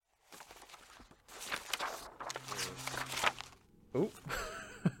Oh.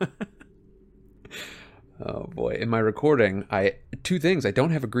 Oh boy, in my recording, I two things. I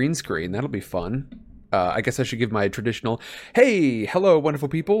don't have a green screen. That'll be fun. I guess I should give my traditional, "Hey, hello, wonderful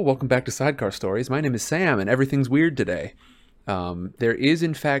people. Welcome back to Sidecar Stories. My name is Sam, and everything's weird today." There is,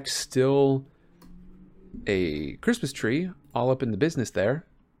 in fact, still a Christmas tree all up in the business there.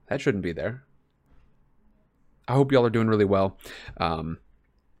 That shouldn't be there. I hope y'all are doing really well. Um,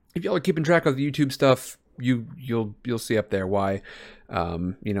 if y'all are keeping track of the YouTube stuff, you'll see up there why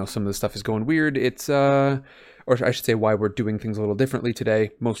some of the stuff is going weird. It's or I should say why we're doing things a little differently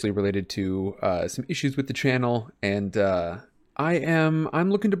today, mostly related to some issues with the channel, and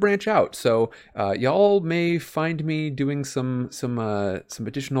I'm looking to branch out. So y'all may find me doing some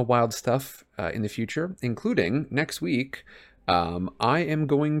additional wild stuff in the future, including next week. I am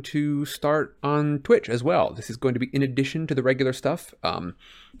going to start on Twitch as well. This is going to be in addition to the regular stuff.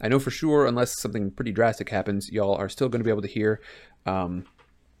 I know for sure, unless something pretty drastic happens, y'all are still going to be able to hear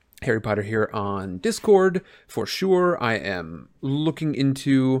Harry Potter here on Discord for sure. I am looking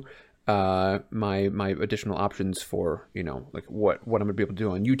into my additional options for like what I'm going to be able to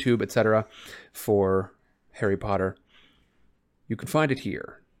do on YouTube, etc. for Harry Potter. You can find it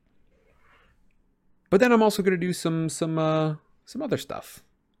here. But then I'm also going to do some other stuff.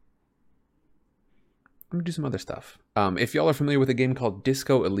 I'm going to do some other stuff. If y'all are familiar with a game called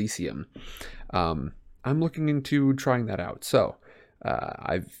Disco Elysium, I'm looking into trying that out. So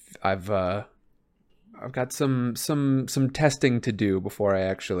I've got some testing to do before I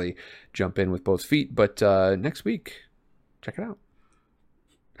actually jump in with both feet. But next week, check it out.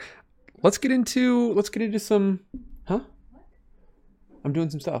 Let's get into some. Huh? I'm doing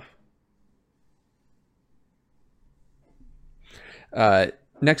some stuff.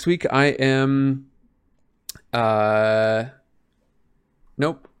 Next week I am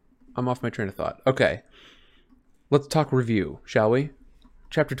nope, I'm off my train of thought. Okay, let's talk review, shall we?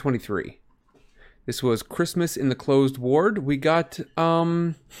 Chapter 23. This was Christmas in the Closed Ward. We got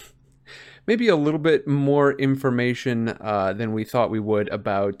maybe a little bit more information than we thought we would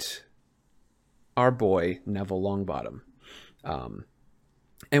about our boy Neville Longbottom.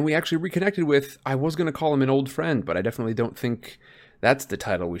 And we actually reconnected with, I was going to call him an old friend, but I definitely don't think that's the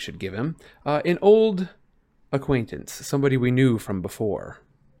title we should give him. An old acquaintance, somebody we knew from before.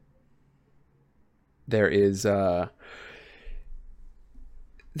 There is,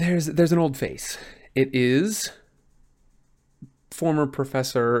 there's an old face. It is former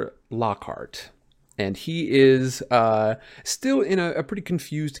Professor Lockhart. And he is still in a pretty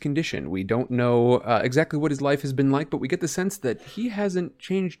confused condition. We don't know exactly what his life has been like, but we get the sense that he hasn't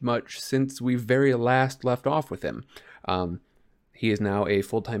changed much since we very last left off with him. He is now a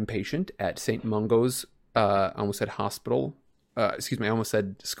full-time patient at St. Mungo's, I almost said hospital. I almost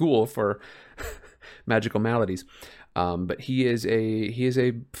said school for magical maladies. But he is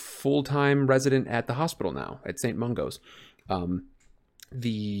a full-time resident at the hospital now at St. Mungo's.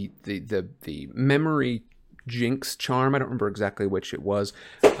 The memory jinx charm, I don't remember exactly which it was,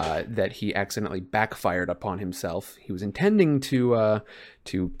 that he accidentally backfired upon himself. He was intending to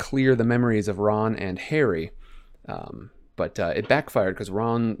clear the memories of Ron and Harry, but it backfired because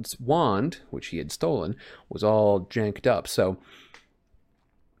Ron's wand, which he had stolen, was all janked up. So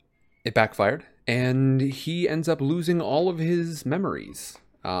it backfired, and he ends up losing all of his memories.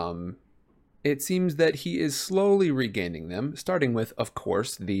 It seems that he is slowly regaining them, starting with, of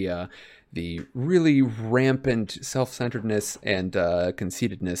course, the really rampant self-centeredness and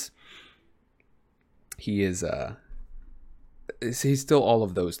conceitedness. He is he's still all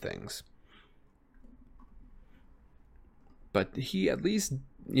of those things, but he at least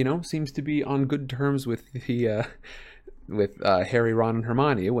seems to be on good terms with the with Harry, Ron, and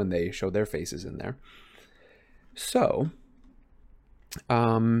Hermione when they show their faces in there. So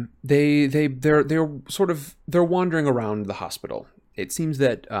they're wandering around the hospital. It seems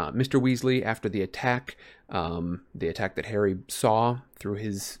that Mr. Weasley, after the attack that Harry saw through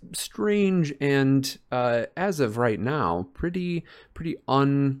his strange and as of right now pretty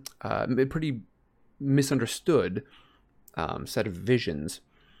misunderstood set of visions.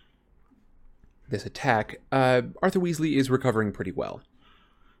 This attack, Arthur Weasley is recovering pretty well.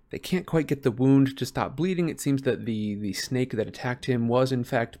 They can't quite get the wound to stop bleeding. It seems that the snake that attacked him was in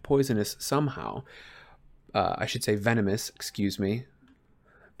fact poisonous somehow. I should say venomous, excuse me,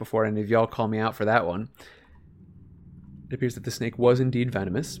 before any of y'all call me out for that one. It appears that the snake was indeed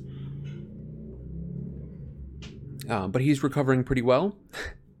venomous. But he's recovering pretty well,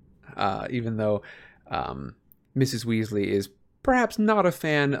 even though Mrs. Weasley is perhaps not a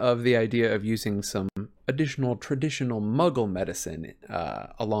fan of the idea of using some additional traditional muggle medicine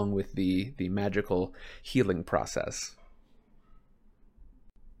along with the magical healing process.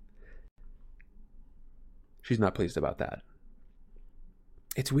 She's not pleased about that.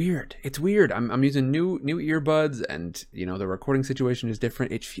 It's weird. It's weird. I'm using new earbuds, and the recording situation is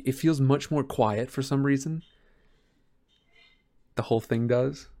different. It feels much more quiet for some reason. The whole thing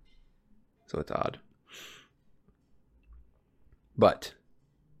does. So it's odd. But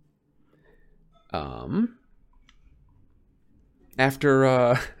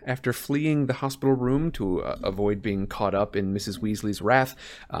after fleeing the hospital room to avoid being caught up in Mrs. Weasley's wrath,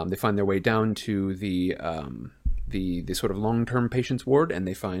 they find their way down to the sort of long-term patients ward, and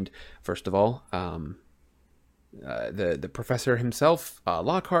they find, first of all, the professor himself,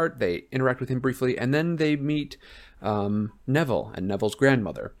 Lockhart. They interact with him briefly, and then they meet Neville and Neville's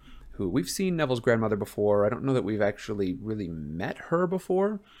grandmother, who we've seen Neville's grandmother before. I don't know that we've actually really met her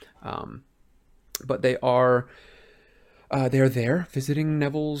before, but they are there visiting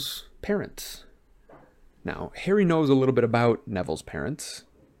Neville's parents. Now, Harry knows a little bit about Neville's parents.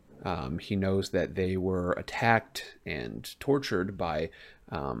 He knows that they were attacked and tortured by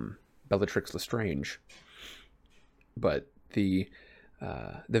Bellatrix Lestrange. But the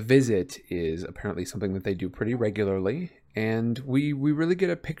visit is apparently something that they do pretty regularly, and we really get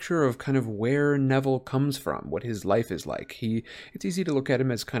a picture of kind of where Neville comes from, what his life is like. It's easy to look at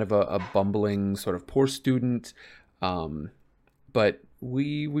him as kind of a bumbling, sort of poor student, but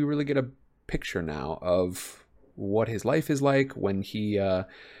we really get a picture now of what his life is like when he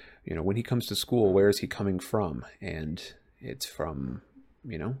when he comes to school. Where is he coming from? And it's from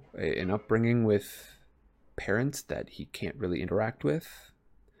an upbringing with parents that he can't really interact with.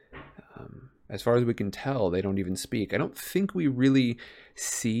 As far as we can tell, they don't even speak. I don't think we really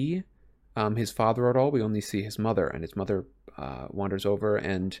see his father at all. We only see his mother, and his mother wanders over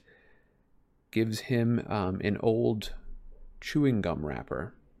and gives him an old chewing gum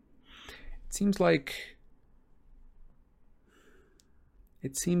wrapper. It seems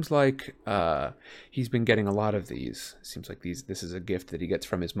like he's been getting a lot of these. It seems like this is a gift that he gets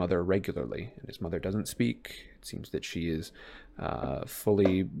from his mother regularly, and his mother doesn't speak. It seems that she is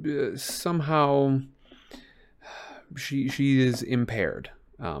fully somehow she is impaired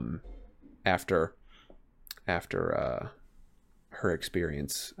after her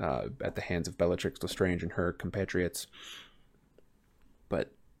experience at the hands of Bellatrix Lestrange and her compatriots.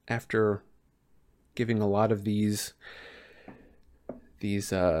 But after giving a lot of these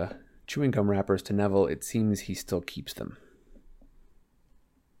chewing gum wrappers to Neville, it seems he still keeps them.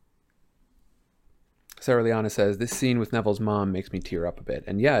 Sarah Liana says, this scene with Neville's mom makes me tear up a bit.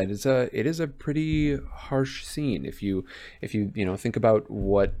 And yeah, it is a pretty harsh scene. If you think about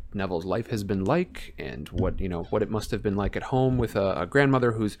what Neville's life has been like, and what it must have been like at home with a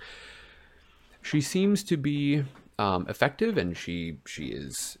grandmother she seems to be effective, and she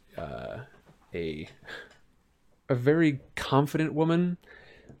is a very confident woman,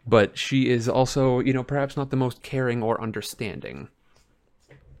 but she is also, perhaps not the most caring or understanding.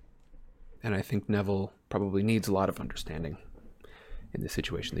 And I think Neville probably needs a lot of understanding in the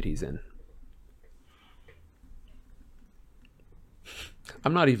situation that he's in.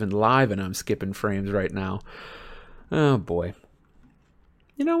 I'm not even live and I'm skipping frames right now. Oh boy.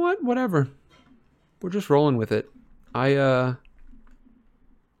 You know what? Whatever. We're just rolling with it. I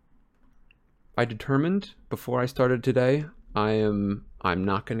determined before I started today, I'm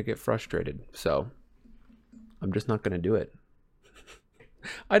not going to get frustrated. So I'm just not going to do it.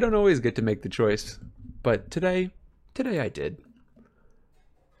 I don't always get to make the choice, but today I did.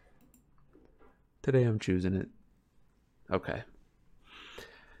 Today I'm choosing it. Okay.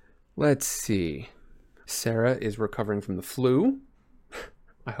 Let's see. Sarah is recovering from the flu.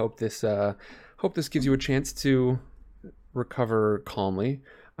 I hope this gives you a chance to recover calmly.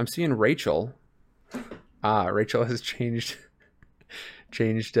 I'm seeing Rachel. Rachel has changed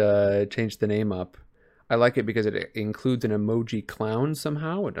the name up. I like it because it includes an emoji clown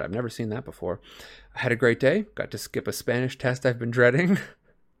somehow, and I've never seen that before. I had a great day. Got to skip a Spanish test I've been dreading.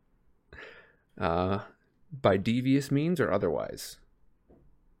 By devious means or otherwise?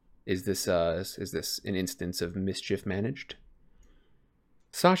 Is this an instance of mischief managed?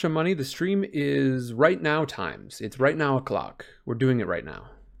 Sasha Money, the stream is right now times. It's right now o'clock. We're doing it right now.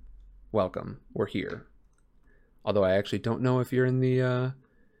 Welcome. We're here. Although I actually don't know if you're in the...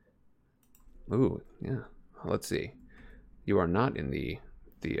 Ooh, yeah. Let's see. You are not in the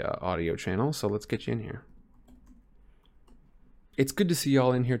audio channel, so let's get you in here. It's good to see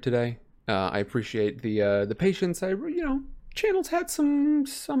y'all in here today. I appreciate the patience. Channel's had some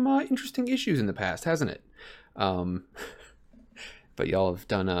interesting issues in the past, hasn't it? But y'all have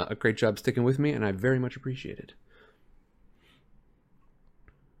done a great job sticking with me, and I very much appreciate it.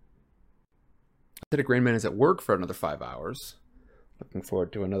 Acidic Rain Man is at work for another 5 hours. Looking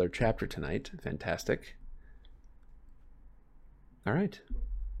forward to another chapter tonight. Fantastic. All right.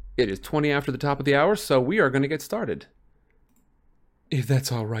 It is 20 after the top of the hour, so we are going to get started. If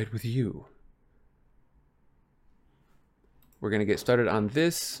that's all right with you. We're going to get started on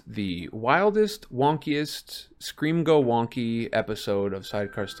this, the wildest, wonkiest, scream go wonky episode of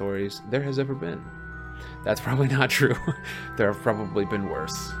Sidecar Stories there has ever been. That's probably not true. There have probably been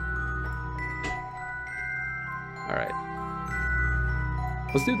worse. All right.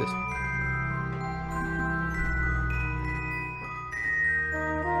 Let's do this.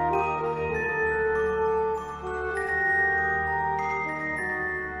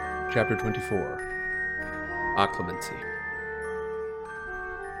 Chapter 24. Occlumency.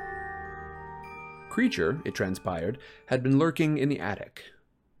 Creature, it transpired, had been lurking in the attic.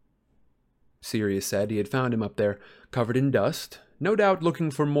 Sirius said he had found him up there, covered in dust, no doubt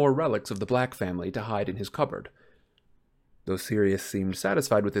looking for more relics of the Black family to hide in his cupboard. Though Sirius seemed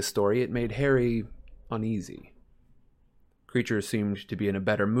satisfied with his story, it made Harry uneasy. Creature seemed to be in a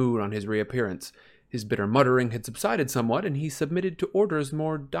better mood on his reappearance. His bitter muttering had subsided somewhat, and he submitted to orders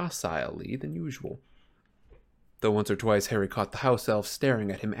more docilely than usual. Though once or twice Harry caught the house elf staring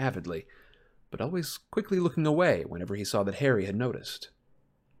at him avidly, but always quickly looking away whenever he saw that Harry had noticed.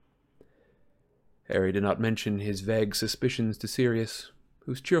 Harry did not mention his vague suspicions to Sirius,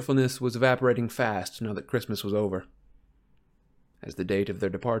 whose cheerfulness was evaporating fast now that Christmas was over. As the date of their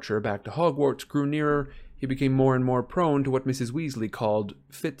departure back to Hogwarts grew nearer, he became more and more prone to what Mrs. Weasley called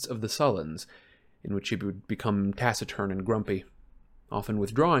fits of the sullens, in which he would become taciturn and grumpy, often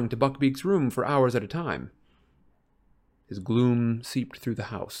withdrawing to Buckbeak's room for hours at a time. His gloom seeped through the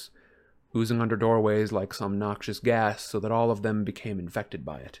house, oozing under doorways like some noxious gas so that all of them became infected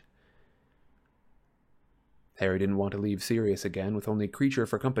by it. Harry didn't want to leave Sirius again with only Creature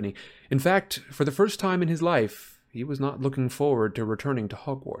for company. In fact, for the first time in his life, he was not looking forward to returning to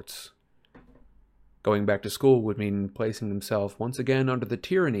Hogwarts. Going back to school would mean placing himself once again under the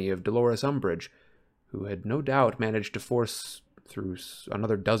tyranny of Dolores Umbridge, who had no doubt managed to force through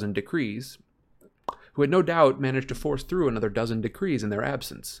another dozen decrees in their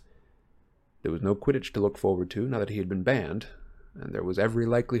absence. There was no Quidditch to look forward to now that he had been banned, and there was every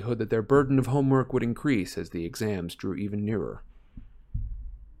likelihood that their burden of homework would increase as the exams drew even nearer.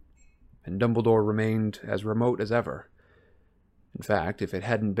 And Dumbledore remained as remote as ever. In fact, if it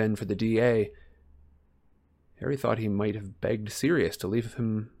hadn't been for the DA, Harry thought he might have begged Sirius to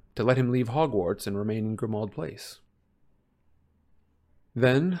let him leave Hogwarts and remain in Grimmauld Place.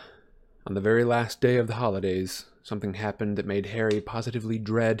 Then, on the very last day of the holidays, something happened that made Harry positively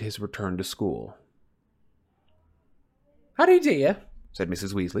dread his return to school. "Harry, dear," said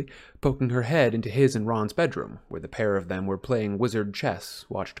Mrs. Weasley, poking her head into his and Ron's bedroom, where the pair of them were playing wizard chess,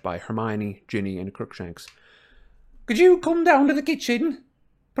 watched by Hermione, Ginny, and Crookshanks. "Could you come down to the kitchen?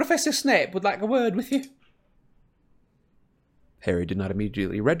 Professor Snape would like a word with you." Harry did not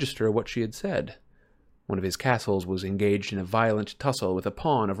immediately register what she had said. One of his castles was engaged in a violent tussle with a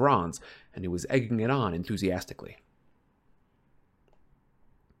pawn of Ron's, and he was egging it on enthusiastically.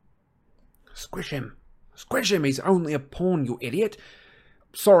 "Squish him! Squish him! He's only a pawn, you idiot!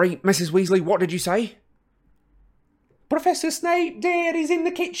 Sorry, Mrs. Weasley, what did you say?" "Professor Snape, dear, he's in the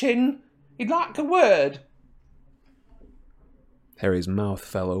kitchen. He'd like a word." Harry's mouth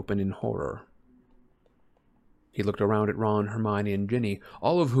fell open in horror. He looked around at Ron, Hermione, and Ginny,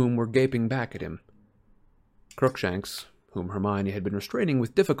 all of whom were gaping back at him. Crookshanks, whom Hermione had been restraining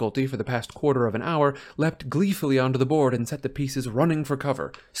with difficulty for the past quarter of an hour, leapt gleefully onto the board and set the pieces running for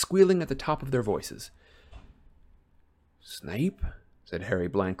cover, squealing at the top of their voices. "Snape?" said Harry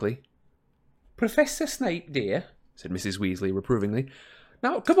blankly. "Professor Snape, dear," said Mrs. Weasley reprovingly.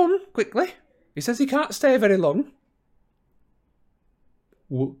 "Now, come on, quickly. He says he can't stay very long."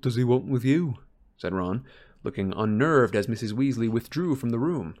 "What does he want with you?" said Ron, looking unnerved as Mrs. Weasley withdrew from the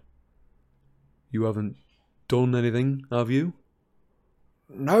room. "You haven't done anything, have you?"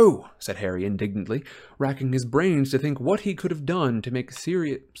 "No," said Harry indignantly, racking his brains to think what he could have done to make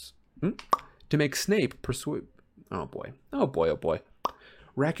Snape persuade... Oh boy.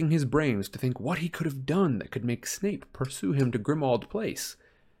 Racking his brains to think what he could have done that could make Snape pursue him to Grimmauld Place.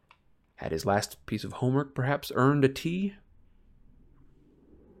 Had his last piece of homework perhaps earned a T?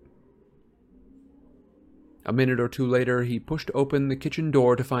 A minute or two later, he pushed open the kitchen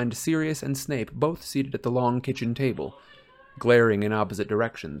door to find Sirius and Snape both seated at the long kitchen table, glaring in opposite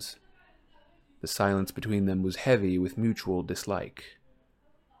directions. The silence between them was heavy with mutual dislike.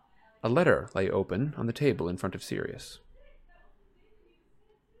 A letter lay open on the table in front of Sirius.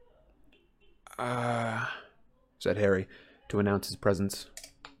 Said Harry, to announce his presence.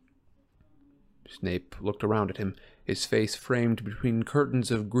 Snape looked around at him, his face framed between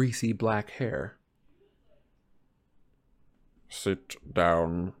curtains of greasy black hair. Sit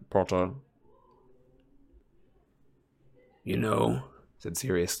down, Potter. You know, said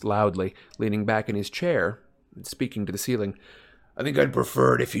Sirius loudly, leaning back in his chair and speaking to the ceiling, I think I'd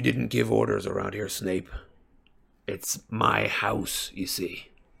prefer it if you didn't give orders around here, Snape. It's my house, you see.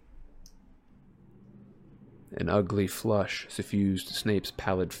 An ugly flush suffused Snape's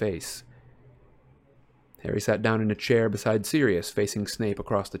pallid face. Harry sat down in a chair beside Sirius, facing Snape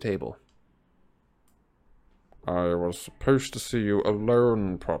across the table. I was supposed to see you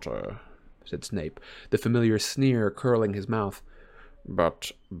alone, Potter, said Snape, the familiar sneer curling his mouth.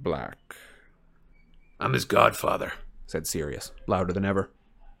 But Black. I'm his godfather, said Sirius, louder than ever.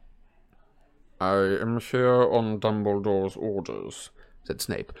 I am here on Dumbledore's orders, said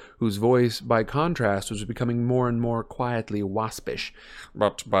Snape, whose voice, by contrast, was becoming more and more quietly waspish.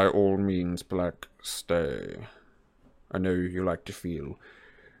 But by all means, Black, stay. I know you like to feel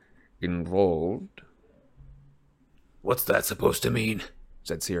involved. What's that supposed to mean?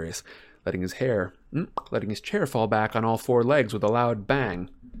 Said Sirius, letting his chair fall back on all four legs with a loud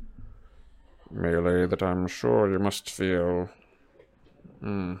bang. Merely that I'm sure you must feel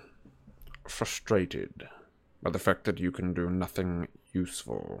frustrated by the fact that you can do nothing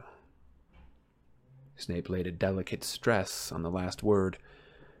useful. Snape laid a delicate stress on the last word.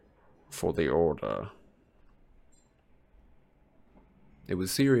 For the Order. It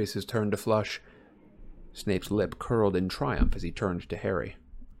was Sirius's turn to flush. Snape's lip curled in triumph as he turned to Harry.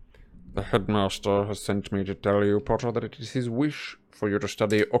 The headmaster has sent me to tell you, Potter, that it is his wish for you to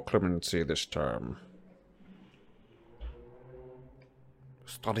study occlumency this term.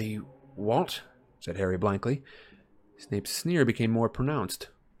 Study what? Said Harry blankly. Snape's sneer became more pronounced.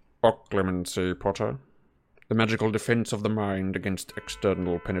 Occlumency, Potter. The magical defense of the mind against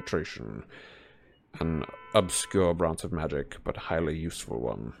external penetration. An obscure branch of magic, but highly useful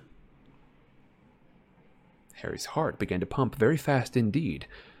one. Harry's heart began to pump very fast indeed.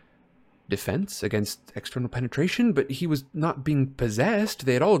 Defense against external penetration? But he was not being possessed.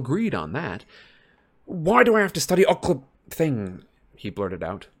 They had all agreed on that. Why do I have to study thing? He blurted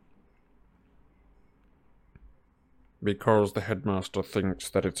out. Because the headmaster thinks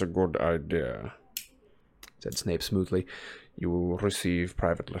that it's a good idea, said Snape smoothly. You will receive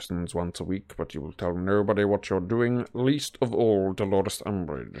private lessons once a week, but you will tell nobody what you're doing, least of all Dolores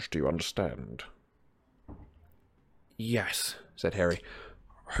Umbridge. Do you understand? Yes, said Harry.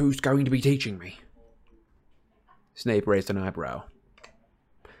 Who's going to be teaching me? Snape raised an eyebrow.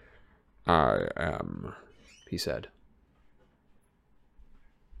 I am, he said.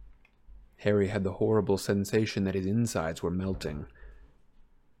 Harry had the horrible sensation that his insides were melting.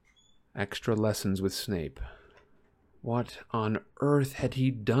 Extra lessons with Snape. What on earth had he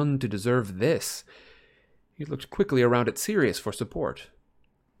done to deserve this? He looked quickly around at Sirius for support.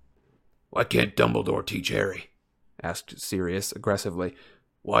 Why can't Dumbledore teach Harry? Asked Sirius aggressively.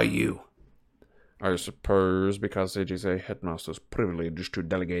 Why you? I suppose because it is a headmaster's privilege to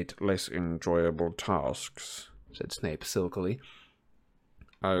delegate less enjoyable tasks, said Snape silkily.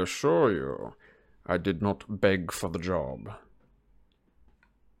 I assure you, I did not beg for the job.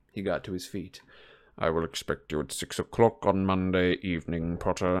 He got to his feet. I will expect you at 6 o'clock on Monday evening,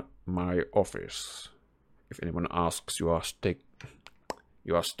 Potter. My office. If anyone asks, you are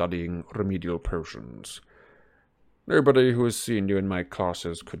studying remedial potions. Nobody who has seen you in my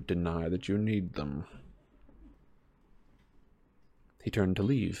classes could deny that you need them. He turned to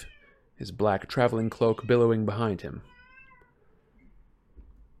leave, his black traveling cloak billowing behind him.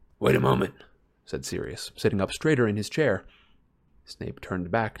 Wait a moment, said Sirius, sitting up straighter in his chair. Snape turned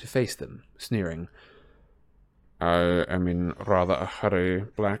back to face them, sneering. I am in rather a hurry,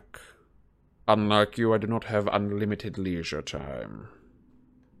 Black. Unlike you, I do not have unlimited leisure time.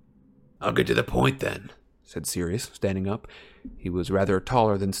 I'll get to the point, then, said Sirius, standing up. He was rather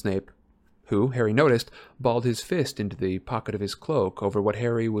taller than Snape, who, Harry noticed, balled his fist into the pocket of his cloak over what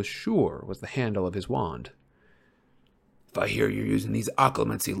Harry was sure was the handle of his wand. If I hear you're using these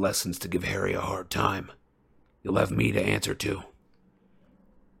occlumency lessons to give Harry a hard time, you'll have me to answer to.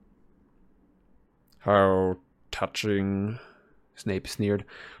 How touching, Snape sneered.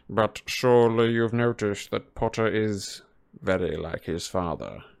 But surely you've noticed that Potter is very like his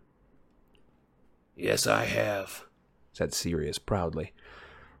father. Yes, I have, said Sirius proudly.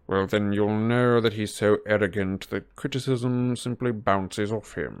 Well, then you'll know that he's so arrogant that criticism simply bounces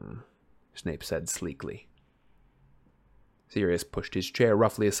off him, Snape said sleekly. Sirius pushed his chair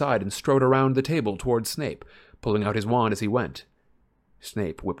roughly aside and strode around the table towards Snape, pulling out his wand as he went.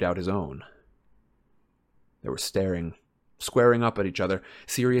 Snape whipped out his own. They were staring, squaring up at each other,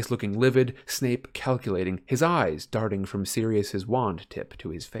 Sirius looking livid, Snape calculating, his eyes darting from Sirius's wand tip to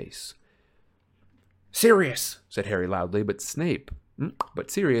his face. "Sirius!" said Harry loudly, but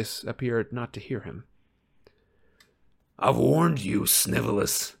Sirius appeared not to hear him. "I've warned you,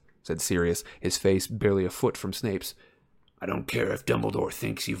 Snivelus," said Sirius, his face barely a foot from Snape's. "I don't care if Dumbledore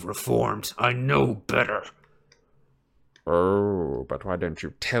thinks you've reformed. I know better." "Oh, but why don't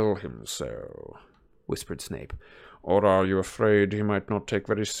you tell him so?" whispered Snape. "Or are you afraid he might not take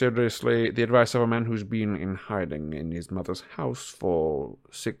very seriously the advice of a man who's been in hiding in his mother's house for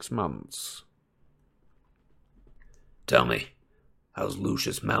 6 months? "Tell me, how's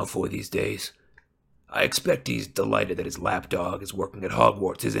Lucius Malfoy these days? I expect he's delighted that his lapdog is working at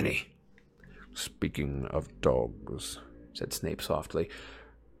Hogwarts, isn't he?" "Speaking of dogs," said Snape softly,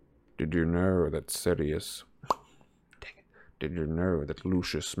 Did you know that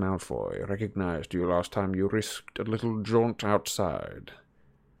Lucius Malfoy recognized you last time you risked a little jaunt outside?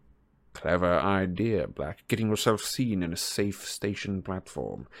 Clever idea, Black. Getting yourself seen in a safe station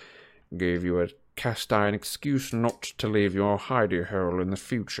platform gave you a cast-iron excuse not to leave your hidey hole in the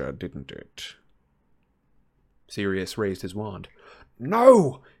future, didn't it?" Sirius raised his wand.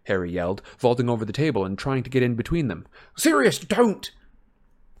 "No!" Harry yelled, vaulting over the table and trying to get in between them. "Sirius, don't!"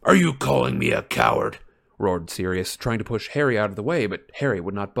 "Are you calling me a coward?" roared Sirius, trying to push Harry out of the way, but Harry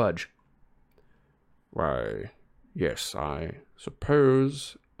would not budge. "Why, yes, I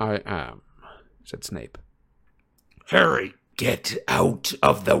suppose I am," said Snape. "Harry, get out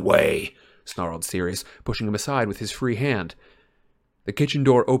of the way," snarled Sirius, pushing him aside with his free hand. The kitchen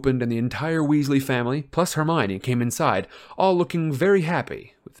door opened and the entire Weasley family, plus Hermione, came inside, all looking very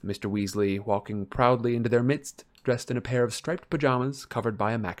happy, with Mr. Weasley walking proudly into their midst, dressed in a pair of striped pajamas covered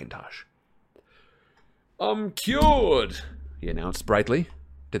by a mackintosh. "I'm cured," he announced brightly,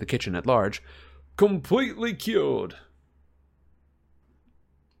 to the kitchen at large. "Completely cured."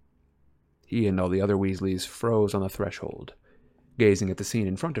 He and all the other Weasleys froze on the threshold, gazing at the scene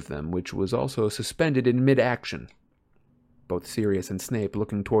in front of them, which was also suspended in mid-action. Both Sirius and Snape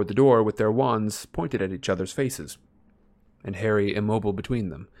looking toward the door with their wands pointed at each other's faces, and Harry immobile between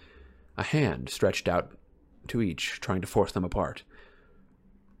them, a hand stretched out to each, trying to force them apart.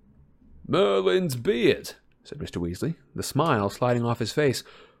 "Merlin's beard," said Mr. Weasley, the smile sliding off his face.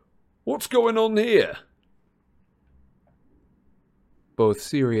 "What's going on here?" Both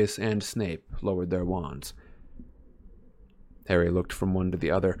Sirius and Snape lowered their wands. Harry looked from one to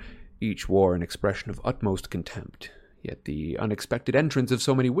the other. Each wore an expression of utmost contempt, yet the unexpected entrance of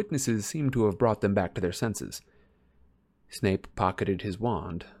so many witnesses seemed to have brought them back to their senses. Snape pocketed his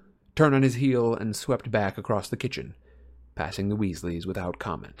wand, turned on his heel, and swept back across the kitchen, passing the Weasleys without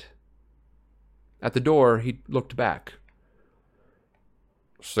comment. At the door, he looked back.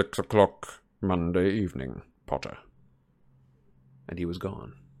 6 o'clock Monday evening, Potter. And he was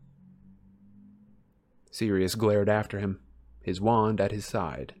gone. Sirius glared after him, his wand at his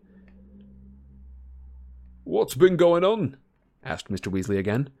side. "What's been going on?" asked Mr. Weasley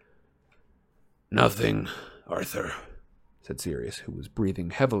again. "Nothing, Arthur," said Sirius, who was breathing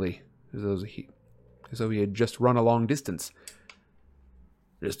heavily, as though he had just run a long distance.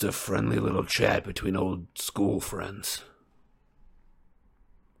 "Just a friendly little chat between old school friends."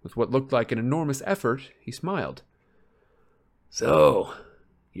 With what looked like an enormous effort, he smiled. "So,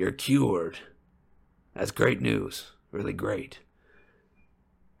 you're cured. That's great news. Really great."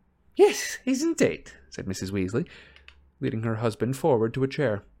 "Yes, isn't it?" said Mrs. Weasley, leading her husband forward to a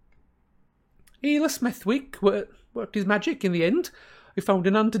chair. "Ela Smethwick worked his magic in the end. We found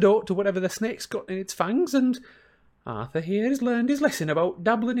an antidote to whatever the snake's got in its fangs, and Arthur here has learned his lesson about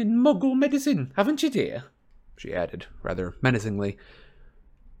dabbling in muggle medicine, haven't you, dear?" she added, rather menacingly.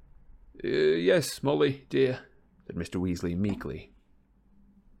 "Yes, Molly, dear," said Mr. Weasley meekly.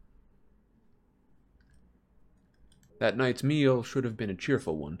 That night's meal should have been a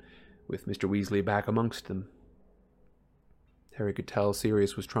cheerful one, with Mr. Weasley back amongst them. Harry could tell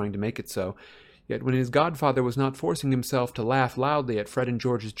Sirius was trying to make it so, yet when his godfather was not forcing himself to laugh loudly at Fred and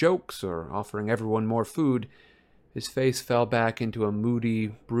George's jokes or offering everyone more food, his face fell back into a moody,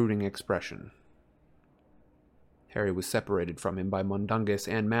 brooding expression. Harry was separated from him by Mundungus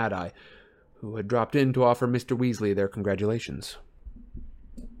and Mad-Eye, who had dropped in to offer Mr. Weasley their congratulations.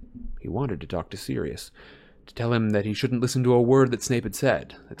 He wanted to talk to Sirius, to tell him that he shouldn't listen to a word that Snape had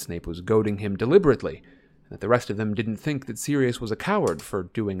said, that Snape was goading him deliberately, and that the rest of them didn't think that Sirius was a coward for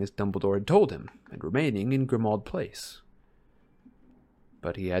doing as Dumbledore had told him, and remaining in Grimmauld Place.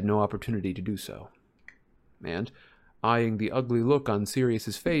 But he had no opportunity to do so. And, eyeing the ugly look on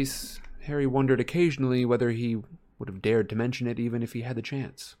Sirius's face, Harry wondered occasionally whether he would have dared to mention it even if he had the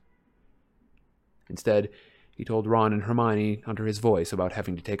chance. Instead, he told Ron and Hermione under his voice about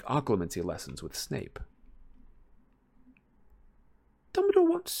having to take occlumency lessons with Snape. "Dumbledore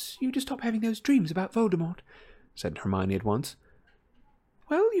wants you to stop having those dreams about Voldemort," said Hermione at once.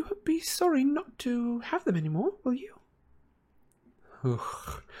 "Well, you would be sorry not to have them anymore, will you?"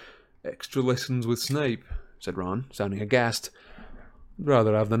 Ugh, extra lessons with Snape, said Ron, sounding aghast. I'd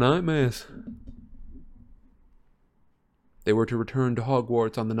rather have the nightmares. They were to return to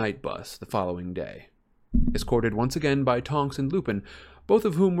Hogwarts on the night bus the following day, escorted once again by Tonks and Lupin, both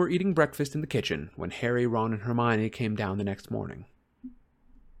of whom were eating breakfast in the kitchen when Harry, Ron, and Hermione came down the next morning.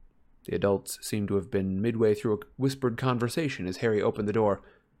 The adults seemed to have been midway through a whispered conversation as Harry opened the door.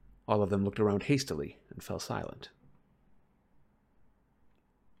 All of them looked around hastily and fell silent.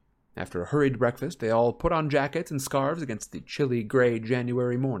 After a hurried breakfast, they all put on jackets and scarves against the chilly, gray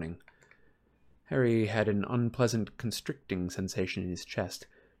January morning. Harry had an unpleasant, constricting sensation in his chest.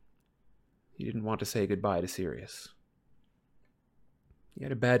 He didn't want to say goodbye to Sirius. He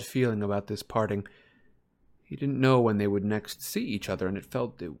had a bad feeling about this parting. He didn't know when they would next see each other, and it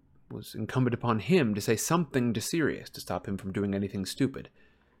felt it was incumbent upon him to say something to Sirius to stop him from doing anything stupid.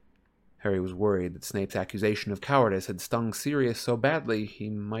 Harry was worried that Snape's accusation of cowardice had stung Sirius so badly he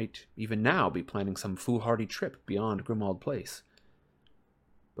might even now be planning some foolhardy trip beyond Grimmauld Place.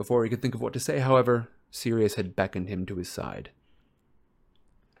 Before he could think of what to say, however, Sirius had beckoned him to his side.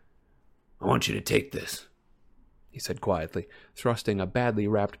 "I want you to take this," he said quietly, thrusting a badly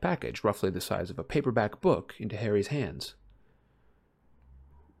wrapped package, roughly the size of a paperback book, into Harry's hands.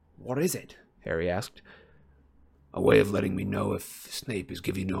 "What is it?" Harry asked. "A way of letting me know if Snape is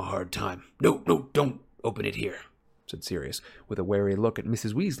giving you a hard time." No, don't open it here," said Sirius, with a wary look at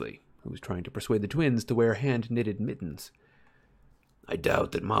Mrs. Weasley, who was trying to persuade the twins to wear hand-knitted mittens. "I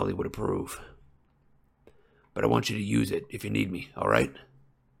doubt that Molly would approve. But I want you to use it if you need me, all right?"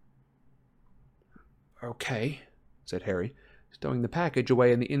 "Okay," said Harry, stowing the package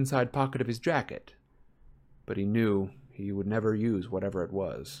away in the inside pocket of his jacket. But he knew he would never use whatever it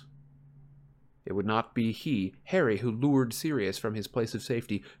was. It would not be he, Harry, who lured Sirius from his place of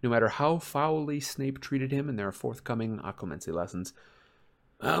safety, no matter how foully Snape treated him in their forthcoming occlumency lessons.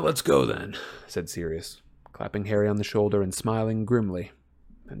 "Let's go then," said Sirius, clapping Harry on the shoulder and smiling grimly.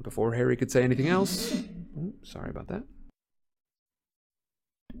 And before Harry could say anything else...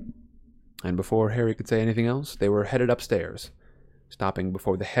 And before Harry could say anything else, they were headed upstairs, stopping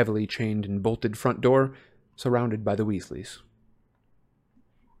before the heavily chained and bolted front door, surrounded by the Weasleys.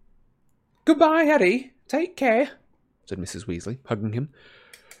 "Goodbye, Harry. Take care," said Mrs. Weasley, hugging him.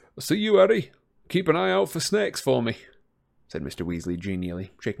 "See you, Harry. Keep an eye out for snakes for me," said Mr. Weasley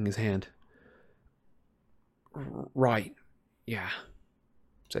genially, shaking his hand. "Right, yeah,"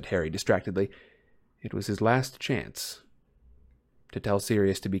 said Harry distractedly. It was his last chance to tell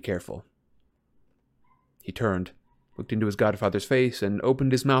Sirius to be careful. He turned, looked into his godfather's face, and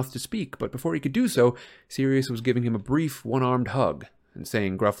opened his mouth to speak, but before he could do so, Sirius was giving him a brief, one-armed hug, and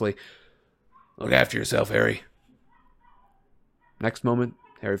saying gruffly, "Look after yourself, Harry." Next moment,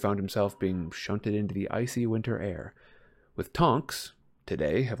 Harry found himself being shunted into the icy winter air, with Tonks,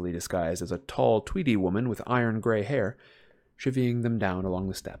 today heavily disguised as a tall, tweedy woman with iron-gray hair, chivying them down along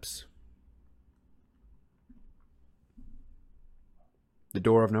the steps. The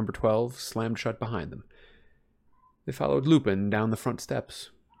door of number 12 slammed shut behind them. They followed Lupin down the front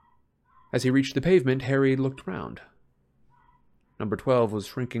steps. As he reached the pavement, Harry looked round. Number 12 was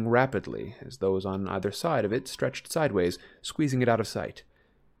shrinking rapidly as those on either side of it stretched sideways, squeezing it out of sight.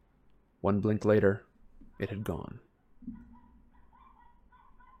 One blink later, it had gone.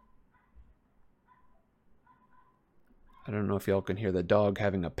 I don't know if y'all can hear the dog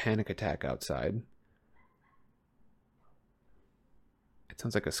having a panic attack outside. It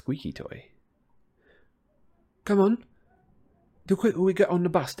sounds like a squeaky toy. "Come on. The quicker we get on the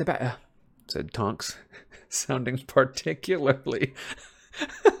bus, the better," said Tonks, sounding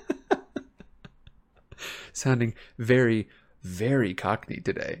very, very cockney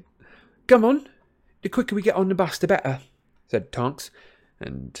today. "Come on. The quicker we get on the bus, the better," said Tonks,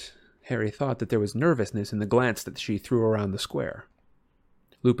 and Harry thought that there was nervousness in the glance that she threw around the square.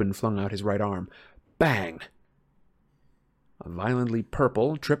 Lupin flung out his right arm. Bang! A violently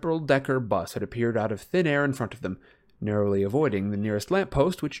purple, triple-decker bus had appeared out of thin air in front of them, narrowly avoiding the nearest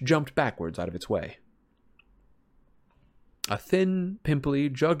lamppost, which jumped backwards out of its way. A thin, pimply,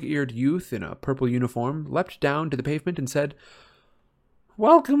 jug-eared youth in a purple uniform leapt down to the pavement and said,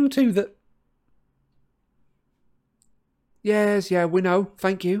 "Welcome to the—" "Yes, yeah, we know,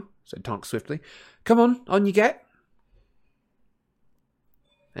 thank you," said Tonks swiftly. "Come on you get."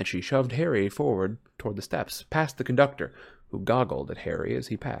 And she shoved Harry forward toward the steps, past the conductor, who goggled at Harry as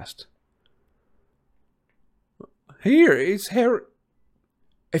he passed. "Here is Harry—"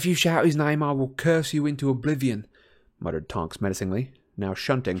 "If you shout his name, I will curse you into oblivion," muttered Tonks menacingly, now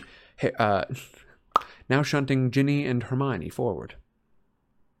shunting Ginny and Hermione forward.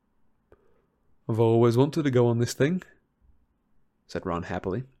 I've always wanted to go on this thing, said Ron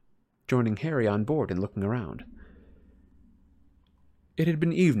happily, joining Harry on board and looking around. It had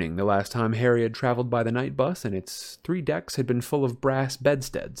been evening the last time Harry had traveled by the night bus, and its 3 decks had been full of brass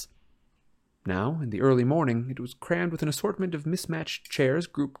bedsteads. Now, in the early morning, it was crammed with an assortment of mismatched chairs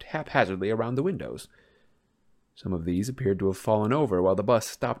grouped haphazardly around the windows. Some of these appeared to have fallen over while the bus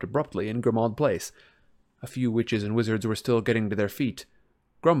stopped abruptly in Grimmauld Place. A few witches and wizards were still getting to their feet,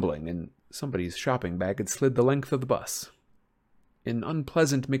 grumbling, and somebody's shopping bag had slid the length of the bus. An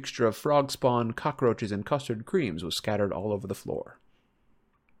unpleasant mixture of frog spawn, cockroaches, and custard creams was scattered all over the floor.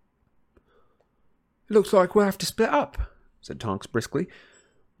 "It looks like we'll have to split up," said Tonks briskly,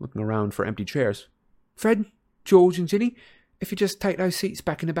 looking around for empty chairs. "Fred, George, and Ginny, if you just take those seats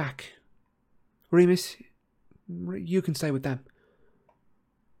back in the back. Remus, you can stay with them."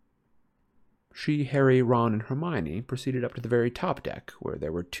 She, Harry, Ron, and Hermione proceeded up to the very top deck, where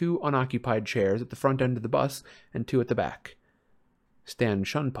there were 2 unoccupied chairs at the front end of the bus and 2 at the back. Stan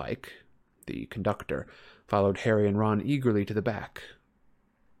Shunpike, the conductor, followed Harry and Ron eagerly to the back.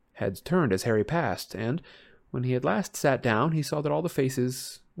 Heads turned as Harry passed, and when he at last sat down, he saw that all the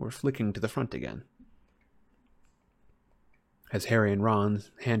faces were flicking to the front again. As Harry and Ron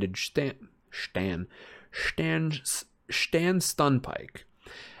handed Stan Stunpike.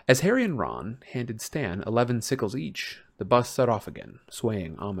 As Harry and Ron handed Stan 11 sickles each, the bus set off again,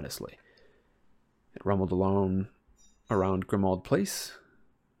 swaying ominously. It rumbled along around Grimmauld Place,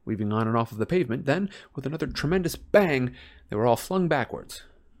 weaving on and off of the pavement. Then, with another tremendous bang, they were all flung backwards.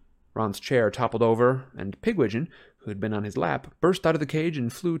 Ron's chair toppled over, and Pigwidgeon, who had been on his lap, burst out of the cage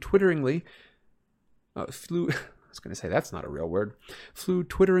and flew twittering wildly up to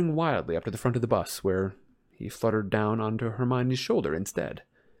the front of the bus, where he fluttered down onto Hermione's shoulder instead.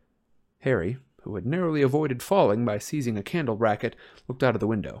 Harry, who had narrowly avoided falling by seizing a candle bracket, looked out of the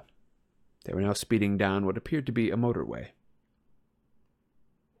window. They were now speeding down what appeared to be a motorway.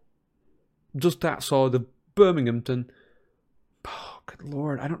 just outside of Birminghamton. Oh, good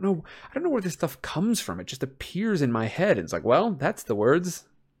Lord. I don't know where this stuff comes from. It just appears in my head. It's like, well, that's the words.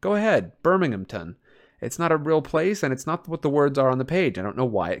 Go ahead. Birminghamton. It's not a real place, and it's not what the words are on the page. I don't know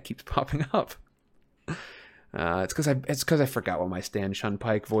why it keeps popping up. It's because I forgot what my Stan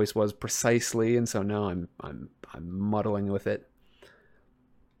Shunpike voice was precisely, and so now I'm muddling with it.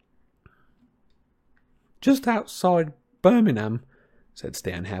 Just outside Birmingham, said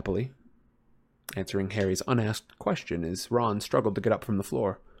Stan happily, answering Harry's unasked question as Ron struggled to get up from the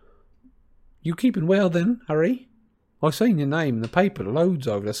floor. You keeping well then, Harry? I seen your name in the paper loads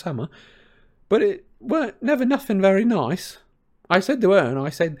over the summer, but it weren't never nothing very nice. I said to her, and I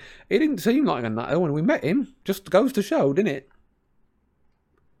said, it didn't seem like a nutter when we met him. Just goes to show, didn't it?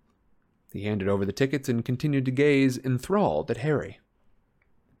 He handed over the tickets and continued to gaze enthralled at Harry.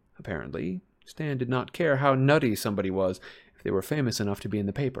 Apparently, Stan did not care how nutty somebody was if they were famous enough to be in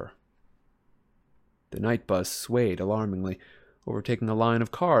the paper. The night bus swayed alarmingly, overtaking a line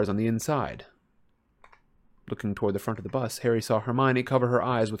of cars on the inside. Looking toward the front of the bus, Harry saw Hermione cover her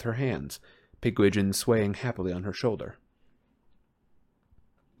eyes with her hands, Pigwidgeon swaying happily on her shoulder.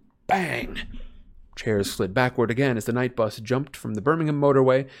 Bang! Chairs slid backward again as the night bus jumped from the Birmingham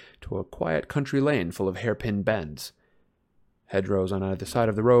motorway to a quiet country lane full of hairpin bends. Hedgerows on either side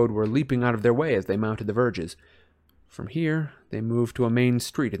of the road were leaping out of their way as they mounted the verges. From here, they moved to a main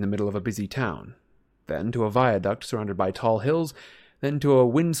street in the middle of a busy town, then to a viaduct surrounded by tall hills, then to a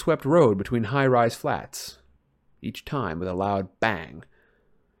windswept road between high-rise flats, each time with a loud bang.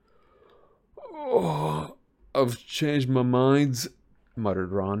 Oh, I've changed my mind,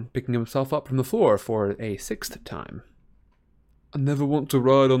 muttered Ron, picking himself up from the floor for a sixth time. I never want to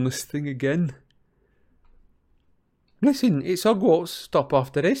ride on this thing again. Listen, it's Hogwarts stop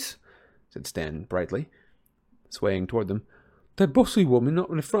after this, said Stan brightly, swaying toward them. The bossy woman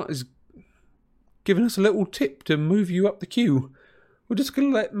up in the front is giving us a little tip to move you up the queue. We're just going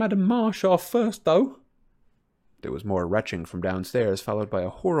to let Madame Marsh off first, though. There was more retching from downstairs, followed by a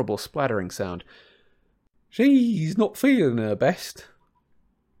horrible splattering sound. She's not feeling her best.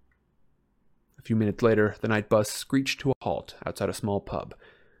 A few minutes later, the night bus screeched to a halt outside a small pub,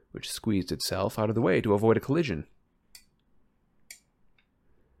 which squeezed itself out of the way to avoid a collision.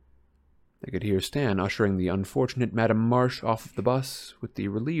 They could hear Stan ushering the unfortunate Madame Marsh off of the bus with the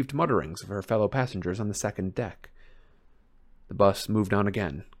relieved mutterings of her fellow passengers on the second deck. The bus moved on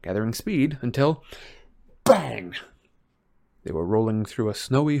again, gathering speed until... bang! They were rolling through a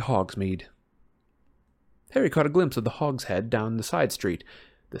snowy Hogsmeade. Harry caught a glimpse of the Hogshead down the side street,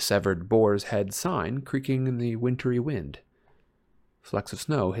 the severed Boar's Head sign creaking in the wintry wind. Flecks of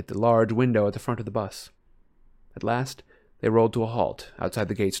snow hit the large window at the front of the bus. At last, they rolled to a halt outside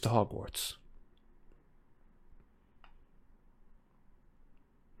the gates to Hogwarts.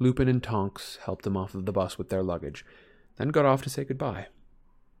 Lupin and Tonks helped them off of the bus with their luggage, then got off to say goodbye.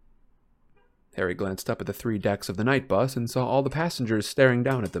 Harry glanced up at the 3 decks of the night bus and saw all the passengers staring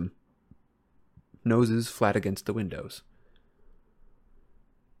down at them, noses flat against the windows.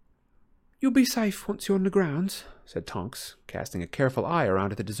 "You'll be safe once you're on the grounds," said Tonks, casting a careful eye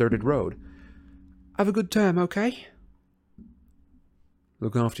around at the deserted road. "Have a good term, okay?"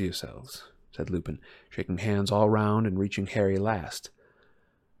 "Look after yourselves," said Lupin, shaking hands all round and reaching Harry last.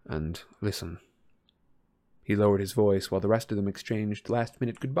 "And listen." He lowered his voice while the rest of them exchanged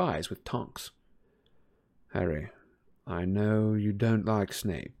last-minute goodbyes with Tonks. "Harry, I know you don't like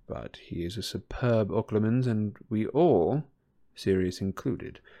Snape, but he is a superb Occlumens, and we all, Sirius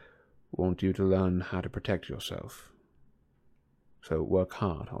included, want you to learn how to protect yourself. So work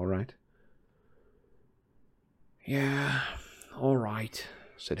hard, all right?" "Yeah, all right,"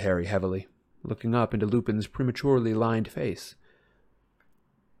 said Harry heavily, looking up into Lupin's prematurely lined face.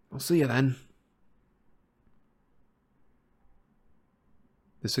 "I'll see you then."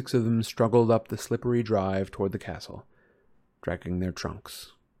 The 6 of them struggled up the slippery drive toward the castle, dragging their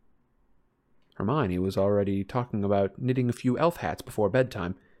trunks. Hermione was already talking about knitting a few elf hats before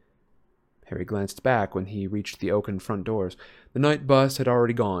bedtime. Harry glanced back when he reached the oaken front doors. The night bus had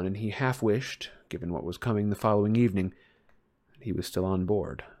already gone, and he half wished, given what was coming the following evening, that he was still on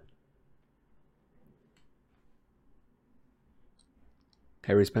board.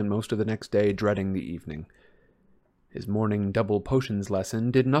 Harry spent most of the next day dreading the evening. His morning double potions lesson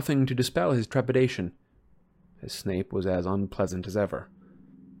did nothing to dispel his trepidation, as Snape was as unpleasant as ever.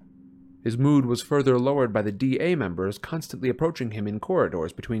 His mood was further lowered by the DA members constantly approaching him in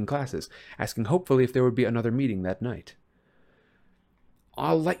corridors between classes, asking hopefully if there would be another meeting that night.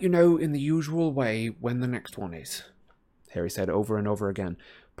 "I'll let you know in the usual way when the next one is," Harry said over and over again,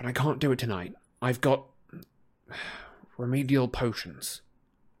 "but I can't do it tonight. I've got remedial potions."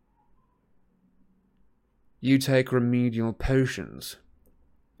 "You take remedial potions?"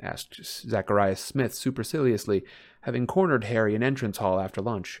 asked Zacharias Smith superciliously, having cornered Harry in entrance hall after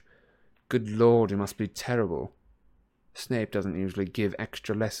lunch. "Good Lord, it must be terrible. Snape doesn't usually give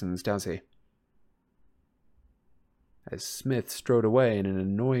extra lessons, does he?" As Smith strode away in an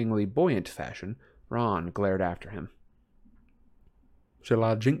annoyingly buoyant fashion, Ron glared after him. "Shall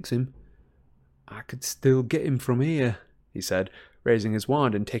I jinx him? I could still get him from here," he said, raising his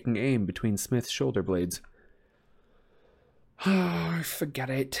wand and taking aim between Smith's shoulder blades. "Oh,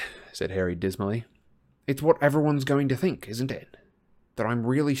 forget it," said Harry dismally. "It's what everyone's going to think, isn't it? That I'm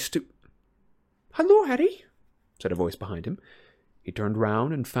really "Hello, Harry," said a voice behind him. He turned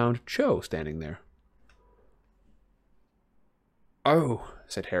round and found Cho standing there. "Oh,"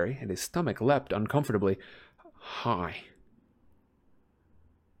 said Harry, and his stomach leapt uncomfortably. "Hi."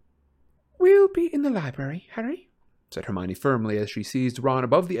 "We'll be in the library, Harry," said Hermione firmly as she seized Ron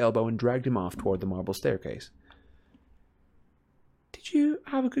above the elbow and dragged him off toward the marble staircase. "Did you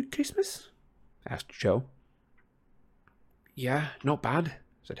have a good Christmas?" asked Cho. "Yeah, not bad,"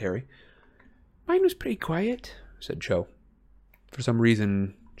 said Harry. "Mine was pretty quiet," said Cho. For some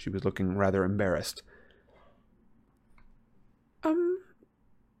reason, she was looking rather embarrassed.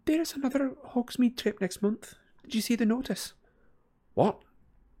 There's another Hogsmeade trip next month. Did you see the notice?" "What?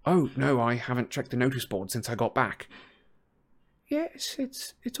 Oh, no, I haven't checked the notice board since I got back." "Yes,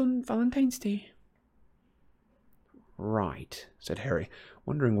 it's on Valentine's Day." "Right," said Harry,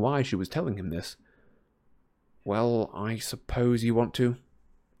 wondering why she was telling him this. "Well, I suppose you want to?"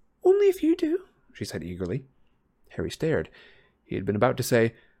 "Only if you do," she said eagerly. Harry stared. He had been about to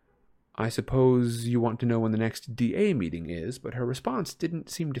say, "I suppose you want to know when the next DA meeting is," but her response didn't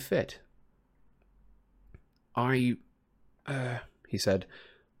seem to fit. He said.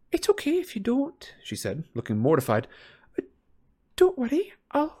 "It's okay if you don't," she said, looking mortified. "Don't worry.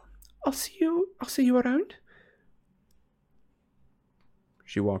 I'll see you around."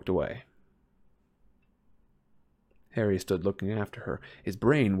 She walked away. Harry stood looking after her, his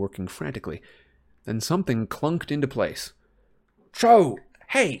brain working frantically. Then something clunked into place. "Cho!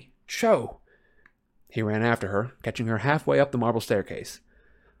 Hey, Cho!" He ran after her, catching her halfway up the marble staircase.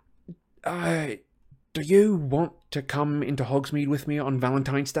 Do you want to come into Hogsmeade with me on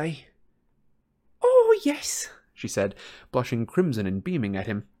Valentine's Day?" "Oh, yes," she said, blushing crimson and beaming at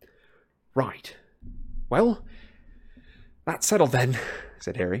him. "Right. Well, that's settled then,"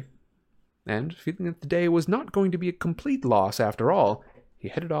 said Harry. And, feeling that the day was not going to be a complete loss after all, he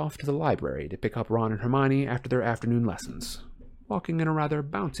headed off to the library to pick up Ron and Hermione after their afternoon lessons, walking in a rather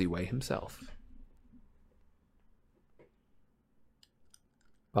bouncy way himself.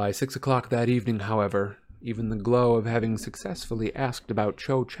 By 6 o'clock that evening, however, even the glow of having successfully asked out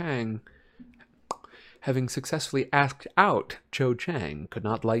Cho Chang could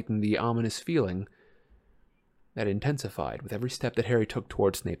not lighten the ominous feeling that intensified with every step that Harry took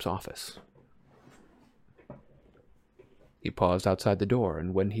toward Snape's office. He paused outside the door,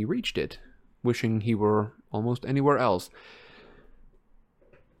 and when he reached it, wishing he were almost anywhere else...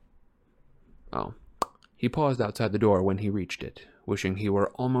 He paused outside the door when he reached it, wishing he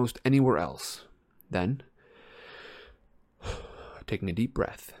were almost anywhere else. Then, taking a deep